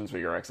conversations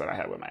with your ex that I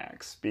had with my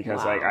ex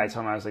because like I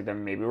told him I was like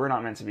then maybe we're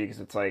not meant to be because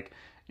it's like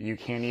you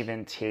can't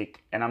even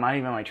take, and I'm not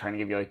even like trying to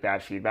give you like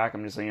bad feedback.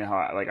 I'm just letting you know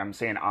how like I'm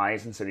saying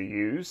eyes instead of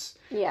use.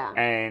 Yeah.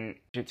 And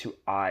to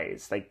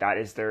eyes, like that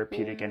is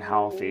therapeutic and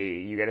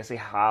healthy. You got to say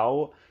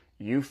how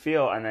you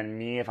feel, and then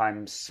me, if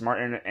I'm smart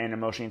and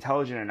emotionally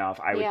intelligent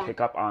enough, I would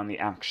pick up on the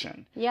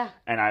action. Yeah.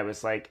 And I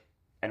was like,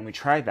 and we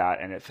tried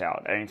that, and it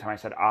failed. Anytime I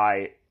said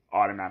I,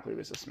 automatically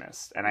was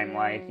dismissed, and I'm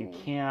like, you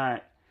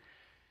can't.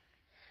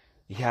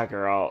 Yeah,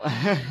 girl.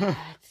 It's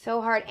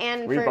so hard.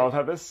 And we both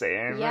have the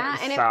same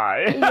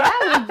sigh. We do.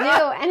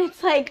 And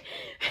it's like...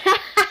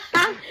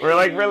 We're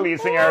like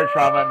releasing our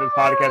trauma in this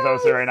podcast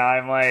episode right now.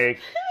 I'm like,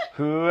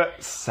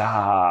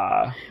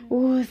 who-sa?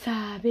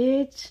 Woo-sa,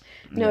 bitch.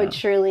 No,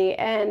 truly.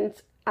 And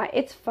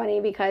it's funny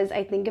because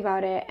I think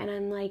about it and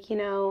I'm like,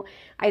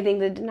 I think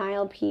the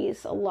denial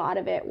piece, a lot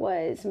of it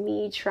was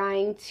me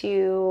trying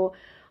to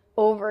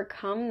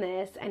overcome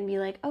this and be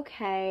like,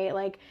 okay,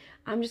 like,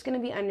 I'm just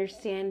going to be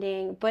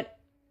understanding, but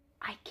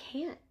I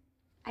can't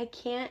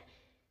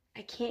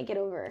get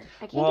over.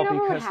 I can't get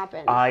over what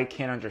happened. I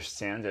can't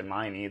understand it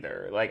mine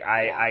either. Like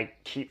I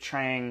keep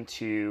trying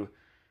to.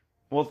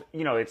 Well,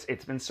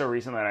 it's been so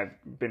recent that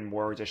I've been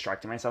more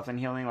distracting myself than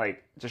healing.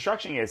 Like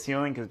distraction is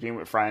healing because being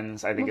with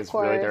friends, I think, is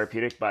really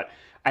therapeutic. But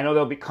I know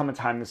there'll become a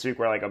time this week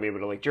where like I'll be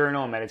able to like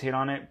journal and meditate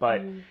on it.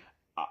 But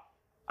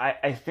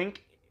I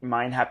think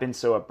mine happened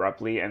so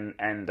abruptly,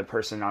 and the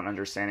person not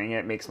understanding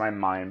it makes my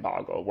mind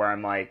boggle. Where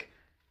I'm like,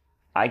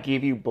 I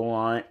gave you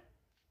blunt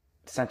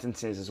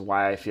sentences is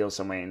why I feel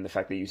some way, and the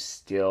fact that you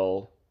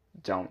still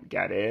don't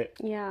get it.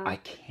 Yeah. I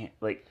can't,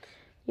 like...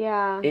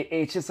 Yeah.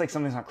 It's just like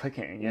something's not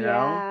clicking, you know?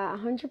 Yeah,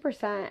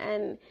 100%.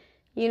 And,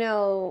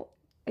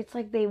 it's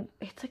like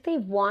they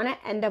want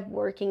to end up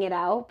working it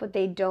out, but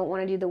they don't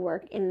want to do the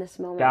work in this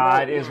moment.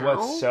 That is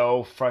what's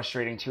so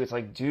frustrating, too. It's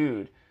like,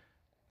 dude...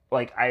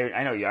 Like,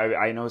 I know you.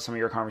 I know some of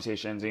your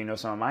conversations, and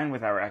some of mine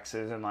with our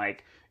exes, and,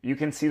 like, you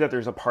can see that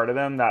there's a part of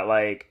them that,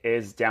 like,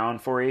 is down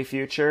for a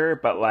future,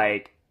 but,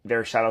 like,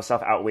 their shadow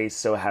self outweighs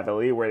so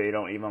heavily where they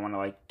don't even want to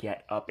like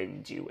get up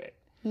and do it.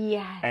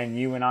 Yes. And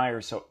you and I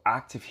are so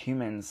active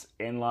humans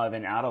in love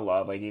and out of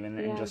love, like even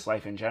in just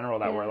life in general,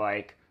 that we're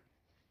like,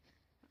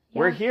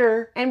 we're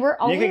here. And we're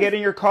always... You can get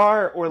in your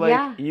car or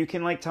like, you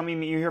can like tell me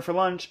meet you here for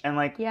lunch and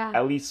like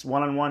at least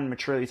one-on-one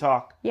maturely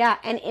talk. Yeah.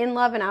 And in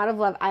love and out of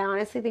love, I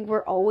honestly think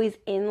we're always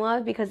in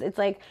love because it's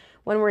like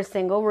when we're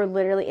single, we're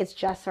literally, it's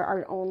just for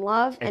our own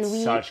love.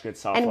 It's such good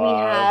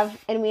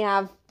self-love. And we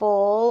have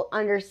full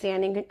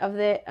understanding of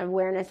it,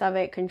 awareness of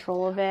it,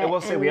 control of it. I will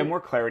say we have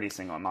more clarity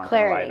single. I'm not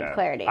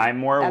clarity. I'm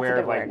more aware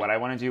of like what I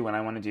want to do, when I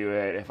want to do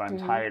it, if I'm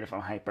tired, if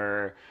I'm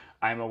hyper.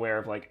 I'm aware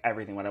of like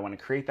everything, what I want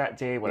to create that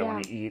day, what I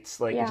want to eat.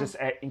 Like it's just,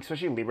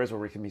 especially Libras where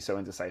we can be so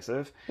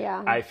indecisive.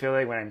 Yeah. I feel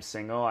like when I'm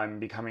single, I'm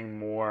becoming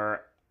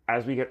more,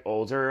 as we get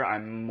older,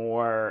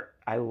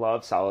 I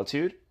love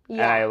solitude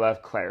and I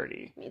love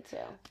clarity. Me too.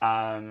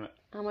 Oh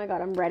my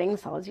God, I'm writing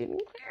solitude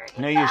and clarity.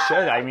 No, you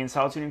should. I mean,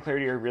 solitude and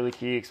clarity are really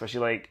key,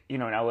 especially like, you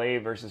know, in LA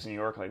versus New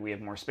York, like we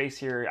have more space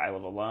here. I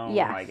live alone.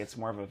 Yeah. Like it's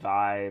more of a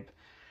vibe.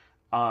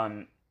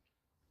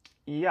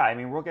 Yeah, I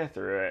mean, we'll get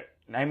through it.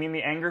 I mean,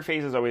 the anger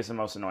phase is always the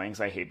most annoying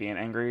because I hate being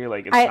angry.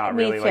 Like, it's not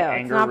really, like,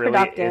 anger really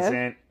productive.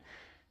 Isn't,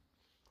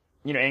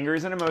 you know, anger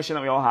is an emotion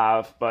that we all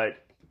have, but,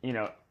 you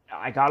know,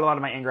 I got a lot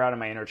of my anger out of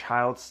my inner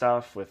child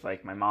stuff with,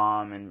 like, my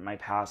mom and my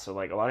past, so,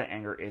 like, a lot of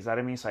anger is out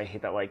of me, so I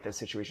hate that, like, this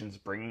situation's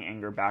bringing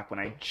anger back when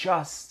I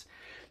just,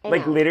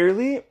 like,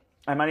 literally...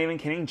 I'm not even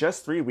kidding.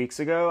 Just 3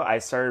 weeks ago, I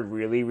started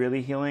really,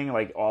 really healing.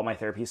 Like, all my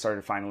therapy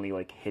started finally,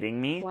 like,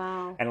 hitting me.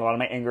 Wow. And a lot of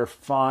my anger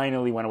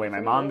finally went away. My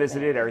mom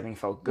visited. Everything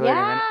felt good.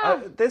 Yeah.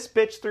 And then this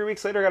bitch 3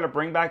 weeks later got to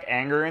bring back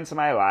anger into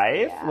my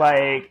life. Yeah.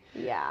 Like...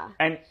 Yeah.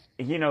 And,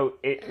 you know,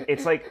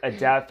 it's like a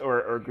death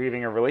or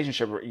grieving a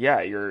relationship. Yeah,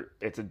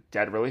 it's a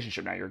dead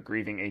relationship now. You're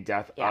grieving a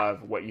death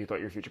of what you thought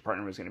your future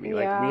partner was going to be.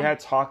 Like, we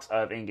had talks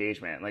of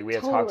engagement. Like, we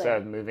had talks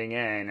of moving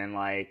in and,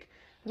 like...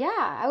 Yeah,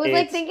 I was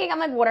like thinking, I'm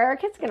like, what are our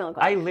kids gonna look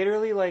like? I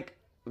literally, like,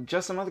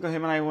 just a month ago,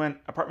 him and I went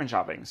apartment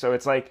shopping. So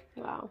it's like,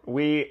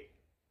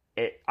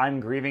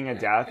 I'm grieving a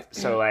death.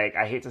 So, like,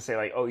 I hate to say,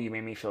 like, oh, you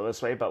made me feel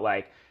this way. But,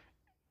 like,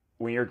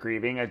 when you're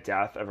grieving a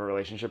death of a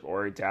relationship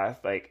or a death,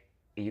 like,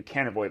 you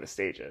can't avoid the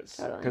stages.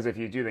 Because if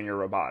you do, then you're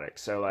robotic.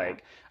 So,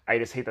 like, I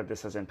just hate that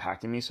this has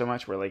impacted me so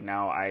much where, like,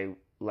 now I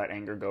let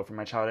anger go from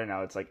my childhood.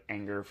 Now it's, like,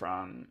 anger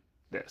from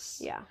this.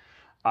 Yeah.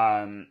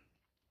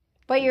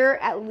 But you're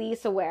at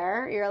least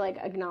aware. You're, like,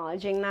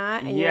 acknowledging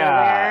that. And you're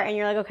aware. And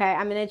you're like, okay,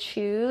 I'm going to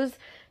choose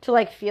to,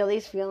 like, feel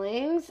these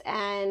feelings.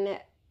 And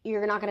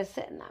you're not going to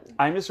sit in them.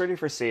 I'm just ready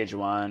for stage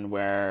one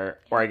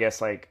where, or I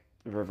guess, like,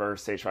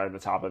 reverse stage right at the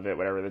top of it,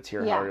 whatever the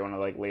tier, however you want to,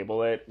 like,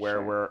 label it,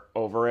 where we're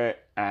over it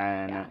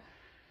and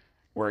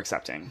we're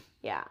accepting.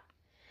 Yeah.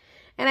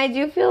 And I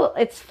do feel,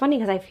 it's funny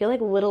because I feel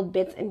like little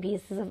bits and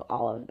pieces of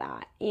all of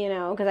that, you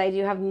know, because I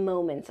do have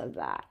moments of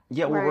that.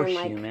 Yeah, well, we're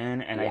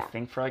human, and I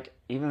think for, like,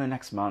 even the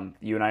next month,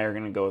 you and I are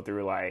going to go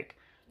through, like,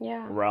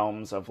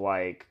 realms of,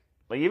 like,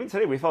 even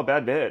today, we felt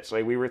bad bitch.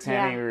 Like, we were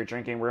tanning, we were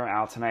drinking, we were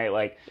out tonight.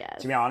 Like,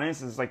 to be honest,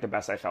 this is, like, the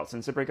best I felt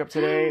since the breakup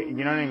today.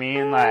 You know what I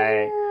mean?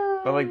 Like,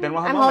 but, like, then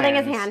we'll have moments. I'm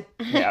holding his hand.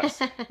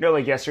 Yes. No,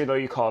 like, yesterday, though,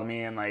 you called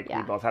me, and, like,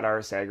 we both had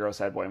our sad girl,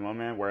 sad boy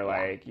moment where,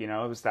 like, you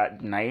know, it was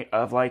that night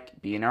of,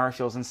 like, being our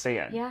feels and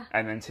staying. Yeah.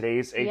 And then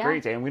today's a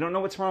great day, and we don't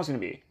know what tomorrow's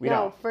going to be. We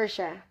don't. For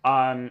sure.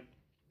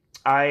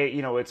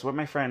 You know, it's what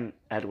my friend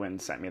Edwin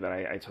sent me that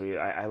I told you.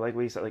 I like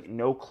what he said, like,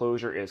 no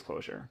closure is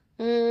closure.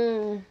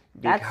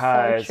 That's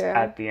because so true.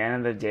 At the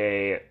end of the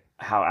day,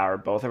 how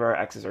both of our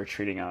exes are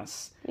treating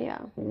us,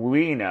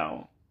 we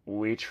know.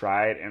 We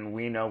tried, and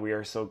we know we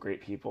are so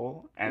great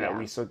people, and that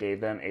we still gave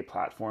them a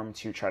platform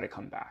to try to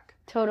come back.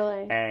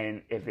 Totally.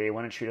 And if they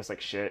want to treat us like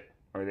shit,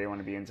 or they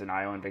want to be in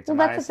denial and victimized,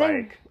 well, that's the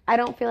thing. Like, I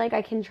don't feel like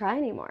I can try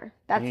anymore.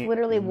 That's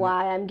literally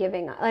why I'm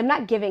giving up. I'm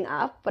not giving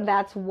up, but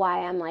that's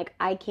why I'm like,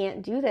 I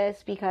can't do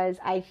this because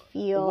I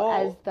feel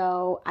as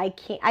though I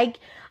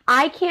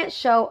can't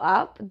show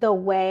up the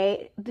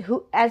way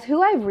who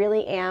I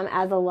really am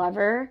as a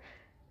lover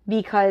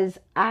because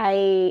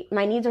my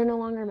needs are no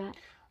longer met.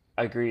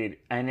 Agreed.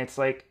 And it's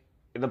like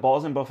the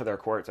ball's in both of their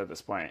courts at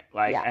this point.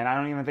 Like, and I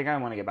don't even think I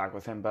want to get back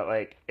with him, but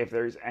like if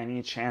there's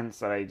any chance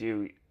that I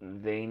do,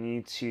 they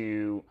need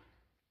to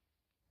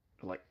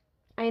like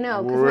I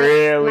know because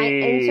really my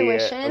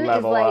intuition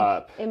is like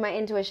up. And my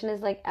intuition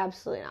is like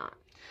absolutely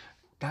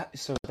not.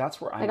 So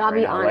that's where I'm like, I'll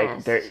be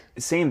honest.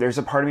 Like there's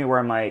a part of me where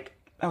I'm like,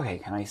 okay,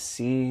 can I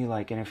see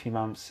like in a few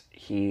months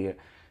he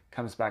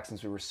comes back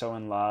since we were so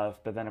in love,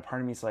 but then a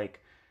part of me is like,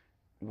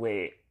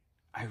 wait,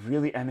 I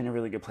really am in a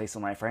really good place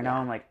in life right now.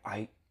 I'm like,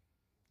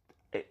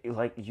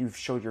 like you've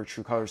showed your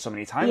true colors so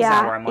many times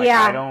now where I'm like,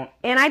 I don't.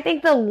 And I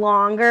think the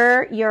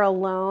longer you're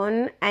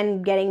alone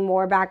and getting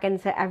more back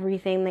into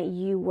everything that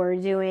you were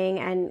doing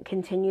and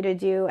continue to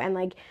do and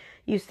like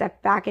you step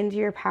back into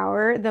your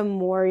power, the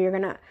more you're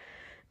going to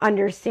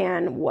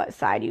understand what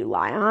side you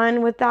lie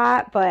on with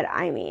that. But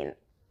I mean,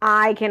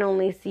 I can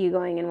only see you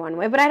going in one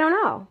way, but I don't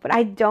know. But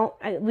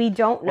we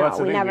don't know.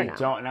 We never know.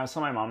 Don't. And I was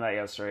telling my mom that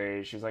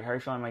yesterday. She was like, how are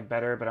you feeling? I'm like,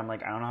 better. But I'm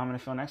like, I don't know how I'm going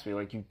to feel next week.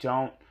 Like, you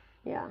don't.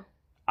 Yeah.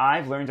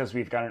 I've learned as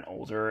we've gotten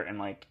older and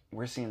like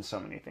we're seeing so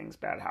many things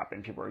bad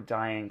happen. People are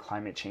dying,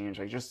 climate change,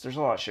 like just there's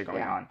a lot of shit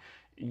going on.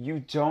 You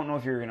don't know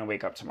if you're gonna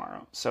wake up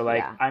tomorrow. So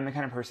like I'm the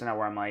kind of person now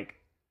where I'm like,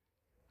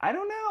 I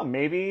don't know,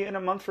 maybe in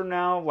a month from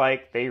now,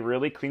 like they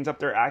really cleans up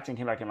their act and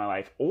came back in my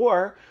life.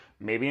 Or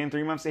maybe in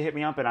 3 months they hit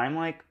me up and I'm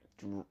like,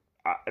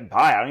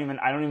 bye.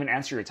 I don't even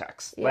answer your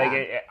text. Yeah.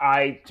 Like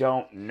I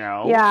don't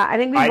know. Yeah, I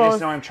think I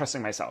just know I'm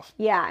trusting myself.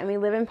 Yeah, and we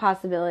live in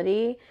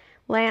possibility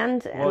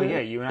land. And, well, yeah,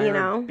 you and I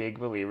are big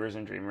believers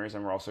and dreamers,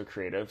 and we're also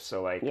creative.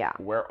 So like,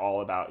 we're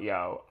all about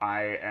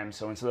I am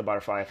so into the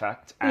butterfly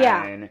effect,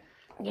 and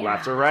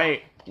left or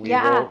right,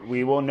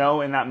 we will know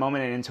in that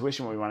moment in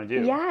intuition what we want to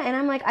do. Yeah, and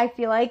I'm like,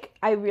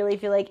 I really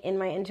feel like in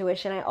my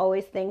intuition, I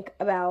always think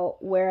about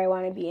where I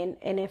want to be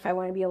and if I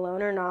want to be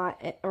alone or not,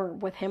 or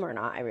with him or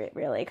not. I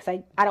really, because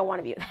I don't want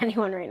to be with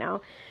anyone right now.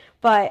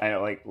 But I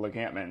know, like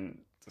looking at men.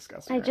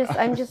 Disgusting.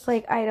 I'm just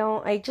like,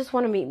 I just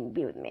want to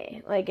be with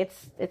me. Like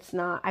it's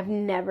not, I've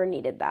never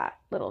needed that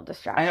little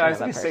distraction. I was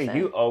going to say,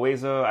 you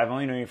always, I've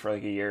only known you for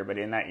like a year, but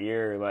in that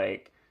year,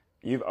 like,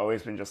 you've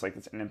always been just like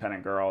this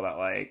independent girl that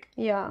like,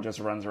 just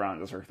runs around,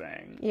 does her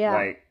thing. Yeah.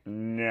 Like,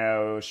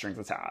 no strings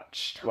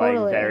attached. Totally.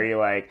 Like, very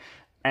like,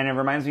 and it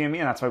reminds me of me,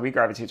 and that's why we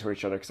gravitate to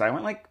each other, because I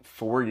went like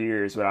 4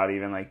 years without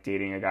even like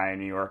dating a guy in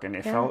New York, and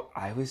it felt,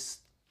 I was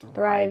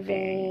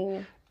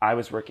thriving. I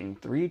was working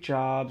 3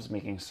 jobs,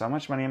 making so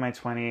much money in my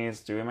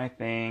 20s, doing my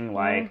thing.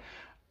 Like,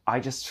 I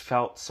just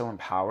felt so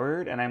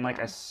empowered. And I'm like,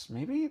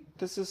 maybe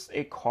this is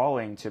a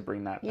calling to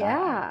bring that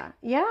back.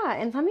 Yeah.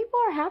 And some people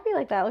are happy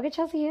like that. Look at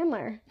Chelsea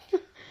Handler.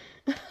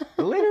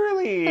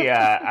 Literally.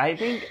 I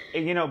think,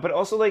 but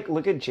also, like,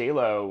 look at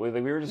J-Lo. We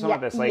were just talking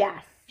about this. Like,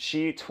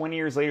 she, 20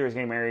 years later, is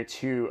getting married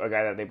to a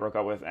guy that they broke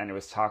up with, and it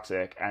was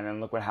toxic. And then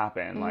look what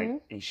happened.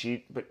 Like,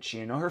 she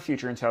didn't know her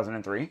future in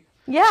 2003.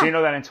 Yeah. She didn't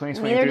know that in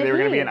 2023 they were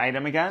going to be an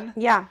item again.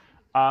 Yeah.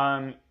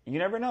 You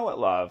never know what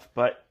love,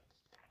 but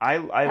I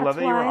love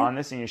that you were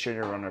honest and you shared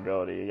your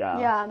vulnerability. Yeah.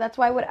 Yeah, that's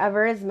why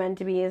whatever is meant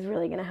to be is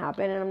really going to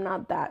happen, and I'm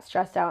not that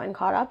stressed out and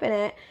caught up in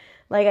it.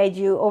 Like, I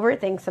do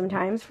overthink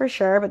sometimes for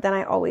sure, but then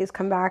I always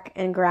come back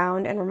and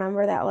ground and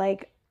remember that,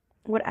 like,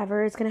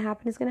 whatever is going to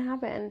happen is going to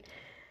happen.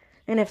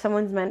 And if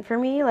someone's meant for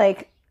me,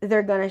 like,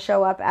 they're going to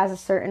show up as a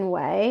certain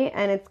way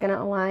and it's going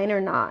to align or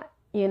not.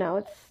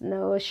 It's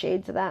no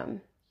shade to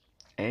them.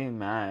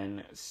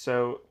 Amen.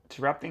 So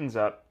to wrap things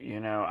up,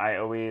 I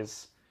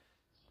always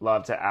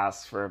love to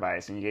ask for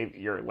advice, and you gave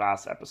your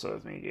last episode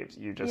with me.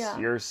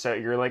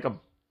 You're like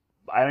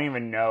I don't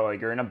even know,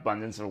 like you're an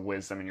abundance of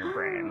wisdom in your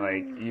brain.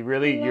 Like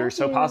you're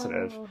so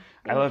positive.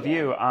 I love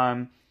you.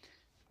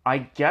 I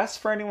guess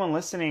for anyone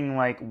listening,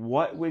 like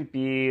what would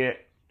be, I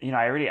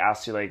already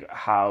asked you, like,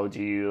 how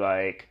do you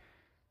like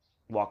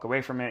walk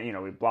away from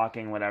it, with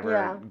blocking,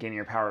 whatever, gaining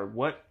your power.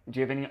 What do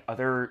you have any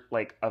other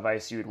like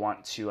advice you would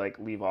want to like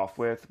leave off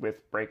with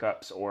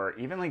breakups or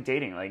even like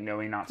dating, like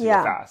knowing not to go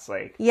fast?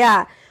 Like,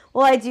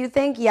 well, I do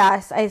think,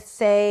 yes, I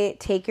say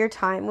take your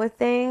time with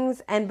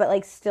things but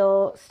like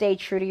still stay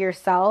true to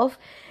yourself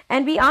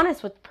and be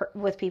honest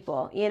with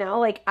people,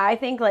 like I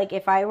think like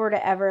if I were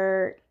to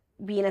ever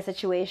be in a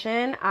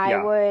situation, I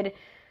would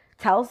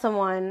tell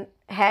someone,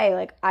 hey,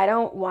 like, I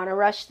don't want to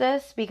rush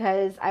this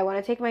because I want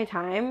to take my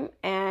time.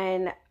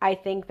 And I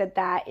think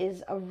that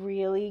is a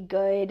really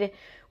good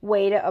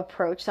way to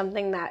approach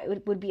something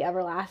that would be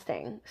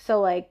everlasting. So,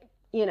 like,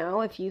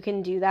 if you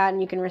can do that and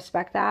you can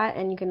respect that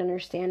and you can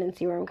understand and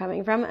see where I'm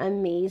coming from,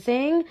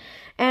 amazing.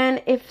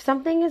 And if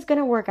something is going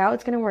to work out,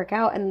 it's going to work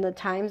out. And the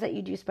times that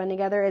you do spend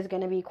together is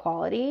going to be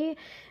quality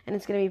and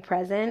it's going to be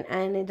present,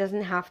 and it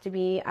doesn't have to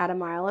be at a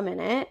mile a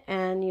minute,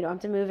 and you don't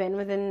have to move in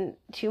within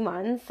 2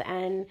 months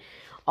and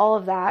all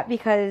of that,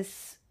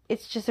 because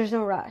it's just, there's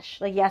no rush.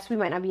 Like, yes, we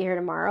might not be here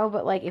tomorrow,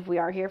 but like if we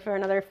are here for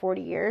another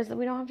 40 years, then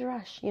we don't have to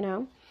rush,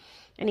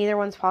 and either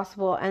one's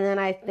possible. And then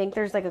I think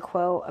there's like a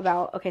quote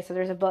about, so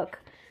there's a book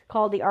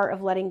called The Art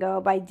of Letting Go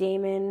by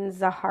Damon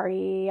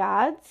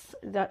Zahariadz.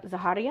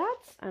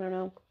 I don't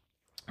know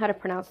how to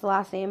pronounce the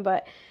last name,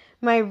 but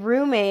my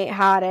roommate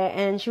had it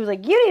and she was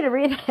like, you need to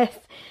read this.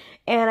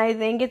 And I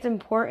think it's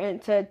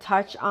important to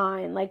touch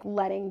on like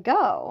letting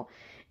go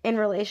in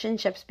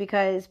relationships,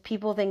 because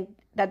people think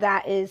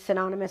that is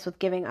synonymous with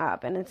giving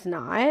up, and it's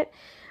not.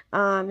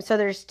 So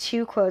there's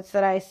 2 quotes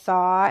that I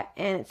saw,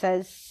 and it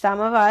says, some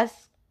of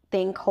us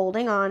think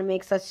holding on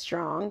makes us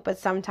strong, but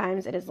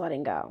sometimes it is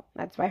letting go.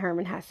 That's by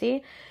Herman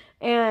Hesse.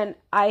 And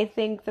I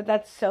think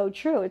that's so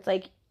true. It's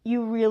like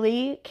you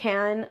really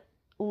can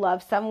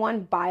love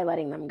someone by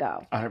letting them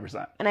go.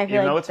 100%. And I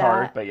feel it's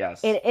hard, but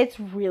yes. It's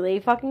really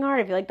fucking hard.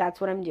 I feel like that's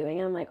what I'm doing.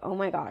 And I'm like, oh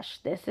my gosh,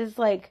 this is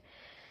like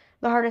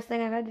the hardest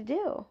thing I've had to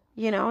do.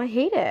 I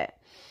hate it.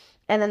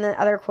 And then the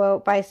other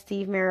quote by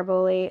Steve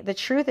Maraboli, the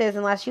truth is,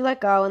 unless you let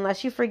go,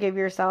 unless you forgive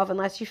yourself,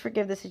 unless you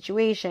forgive the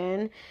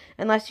situation,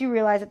 unless you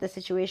realize that the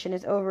situation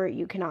is over,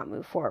 you cannot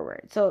move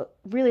forward. So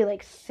really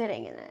like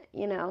sitting in it,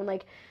 and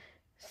like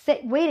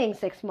waiting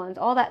 6 months,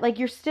 all that, like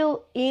you're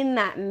still in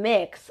that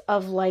mix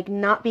of like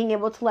not being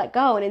able to let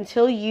go. And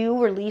until you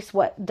release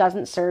what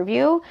doesn't serve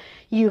you,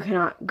 you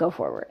cannot go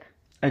forward.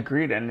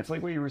 Agreed. And it's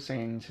like what you were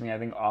saying to me, I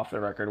think off the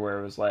record, where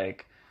it was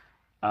like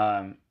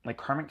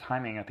karmic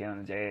timing at the end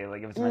of the day.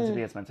 Like if it's meant to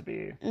be, it's meant to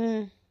be.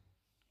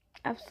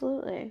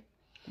 Absolutely.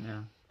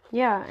 Yeah.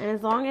 Yeah, and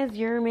as long as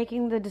you're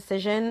making the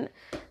decision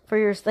for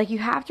your, like, you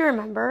have to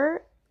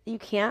remember, you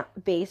can't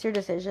base your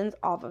decisions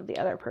off of the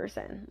other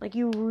person. Like,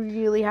 you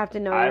really have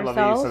to know yourself. I love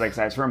that you said that, because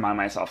I have to remind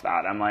myself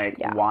that. I'm like,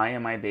 why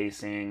am I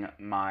basing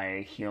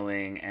my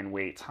healing and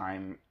wait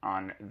time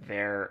on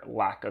their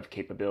lack of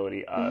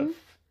capability of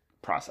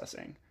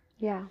processing?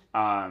 Yeah.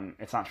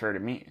 It's not fair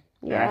to me.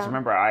 Yeah. And I just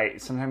remember,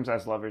 sometimes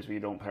as lovers, we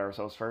don't put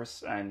ourselves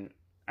first. And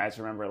I just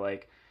remember,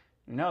 like,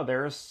 no,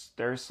 there's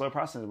slow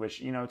processes,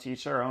 which, you know, to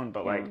each their own.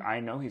 But, like, I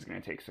know he's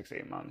going to take 6 to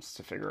 8 months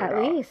to figure it out.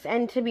 At least.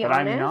 And to be honest.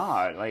 honest. But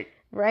I'm not. Like,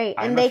 right.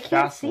 I'm and they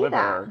can't see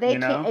liver, that. They you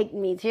know? can't.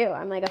 Me too.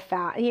 I'm like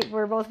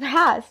we're both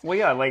fast. Well,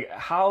 yeah, like,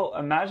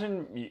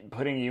 imagine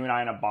putting you and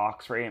I in a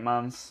box for 8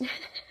 months.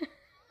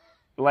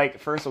 Like,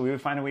 first of all, we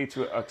would find a way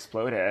to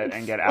explode it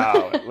and get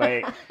out.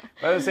 Like,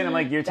 but I was saying, I'm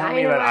like, you're telling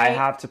me that I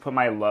have to put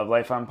my love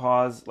life on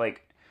pause?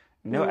 Like,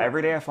 no,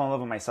 every day I fall in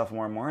love with myself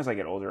more and more as I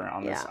get older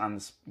on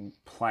this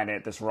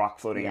planet, this rock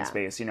floating in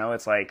space. You know,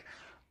 it's like,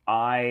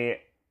 why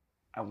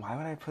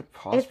would I put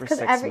pause for 6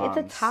 months? It's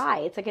a tie.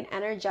 It's like an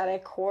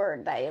energetic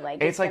cord that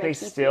like. It's like they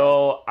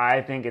still.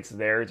 I think it's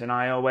their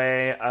denial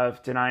way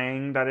of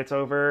denying that it's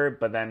over.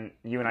 But then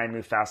you and I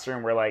move faster,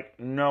 and we're like,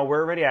 no,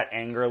 we're already at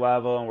anger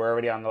level, and we're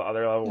already on the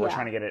other level. We're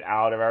trying to get it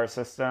out of our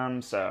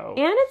system. So.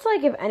 And it's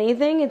like, if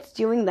anything, it's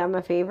doing them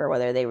a favor,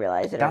 whether they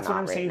realize it or not. That's what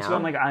I'm saying too.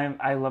 I'm like,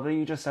 I love that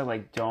you just said,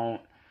 like,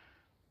 don't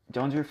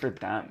do it for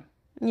them.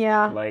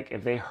 Yeah. Like,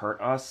 if they hurt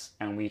us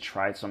and we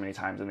tried so many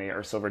times and they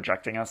are still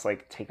rejecting us,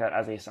 like, take that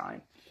as a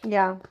sign.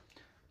 Yeah.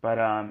 But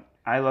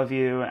I love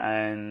you,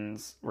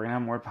 and we're going to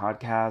have more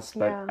podcasts,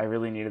 but I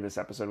really needed this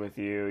episode with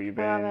you. You've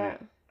been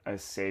a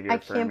savior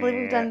for me. I can't believe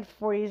we've done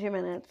 42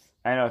 minutes.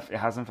 I know, it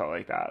hasn't felt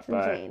like that,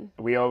 but insane.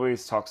 We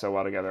always talk so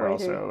well together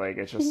 42. also. Like,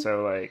 it's just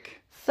so,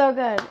 like... so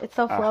good. It's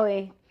so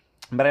flowy.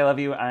 But I love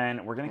you,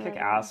 and we're going to kick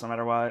ass no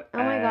matter what. Oh,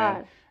 my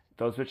God.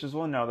 Those bitches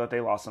will know that they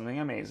lost something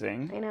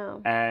amazing. I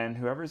know. And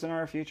whoever's in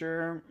our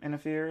future in a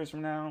few years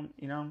from now,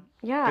 you know,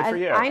 good for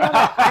you.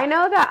 I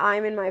know that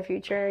I'm in my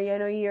future. I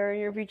know you're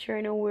in your future.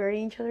 I know we're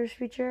in each other's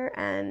future.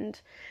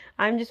 And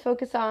I'm just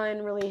focused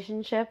on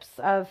relationships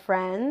of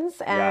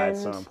friends. And, yeah,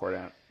 it's so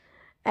important.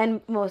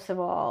 And most of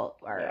all,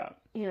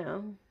 you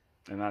know.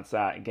 And that's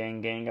that.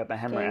 Gang, got the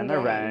hammer and the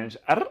wrench.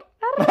 Well,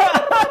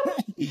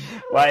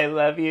 I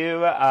love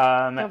you.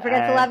 Don't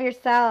forget to love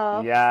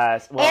yourself.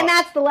 Yes. Well, and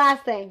that's the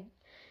last thing.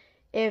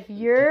 If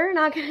you're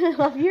not going to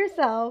love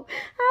yourself,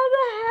 how the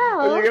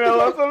hell? You're going to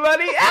love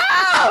somebody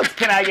else.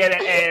 Can I get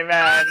an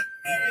amen?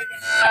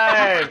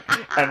 Amen.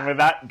 And with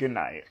that, good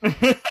night.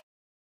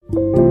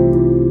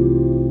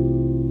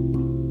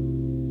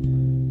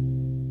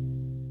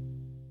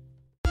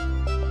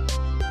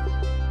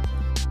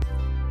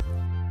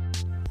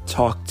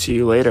 Talk to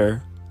you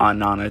later on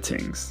Nana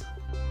Tings.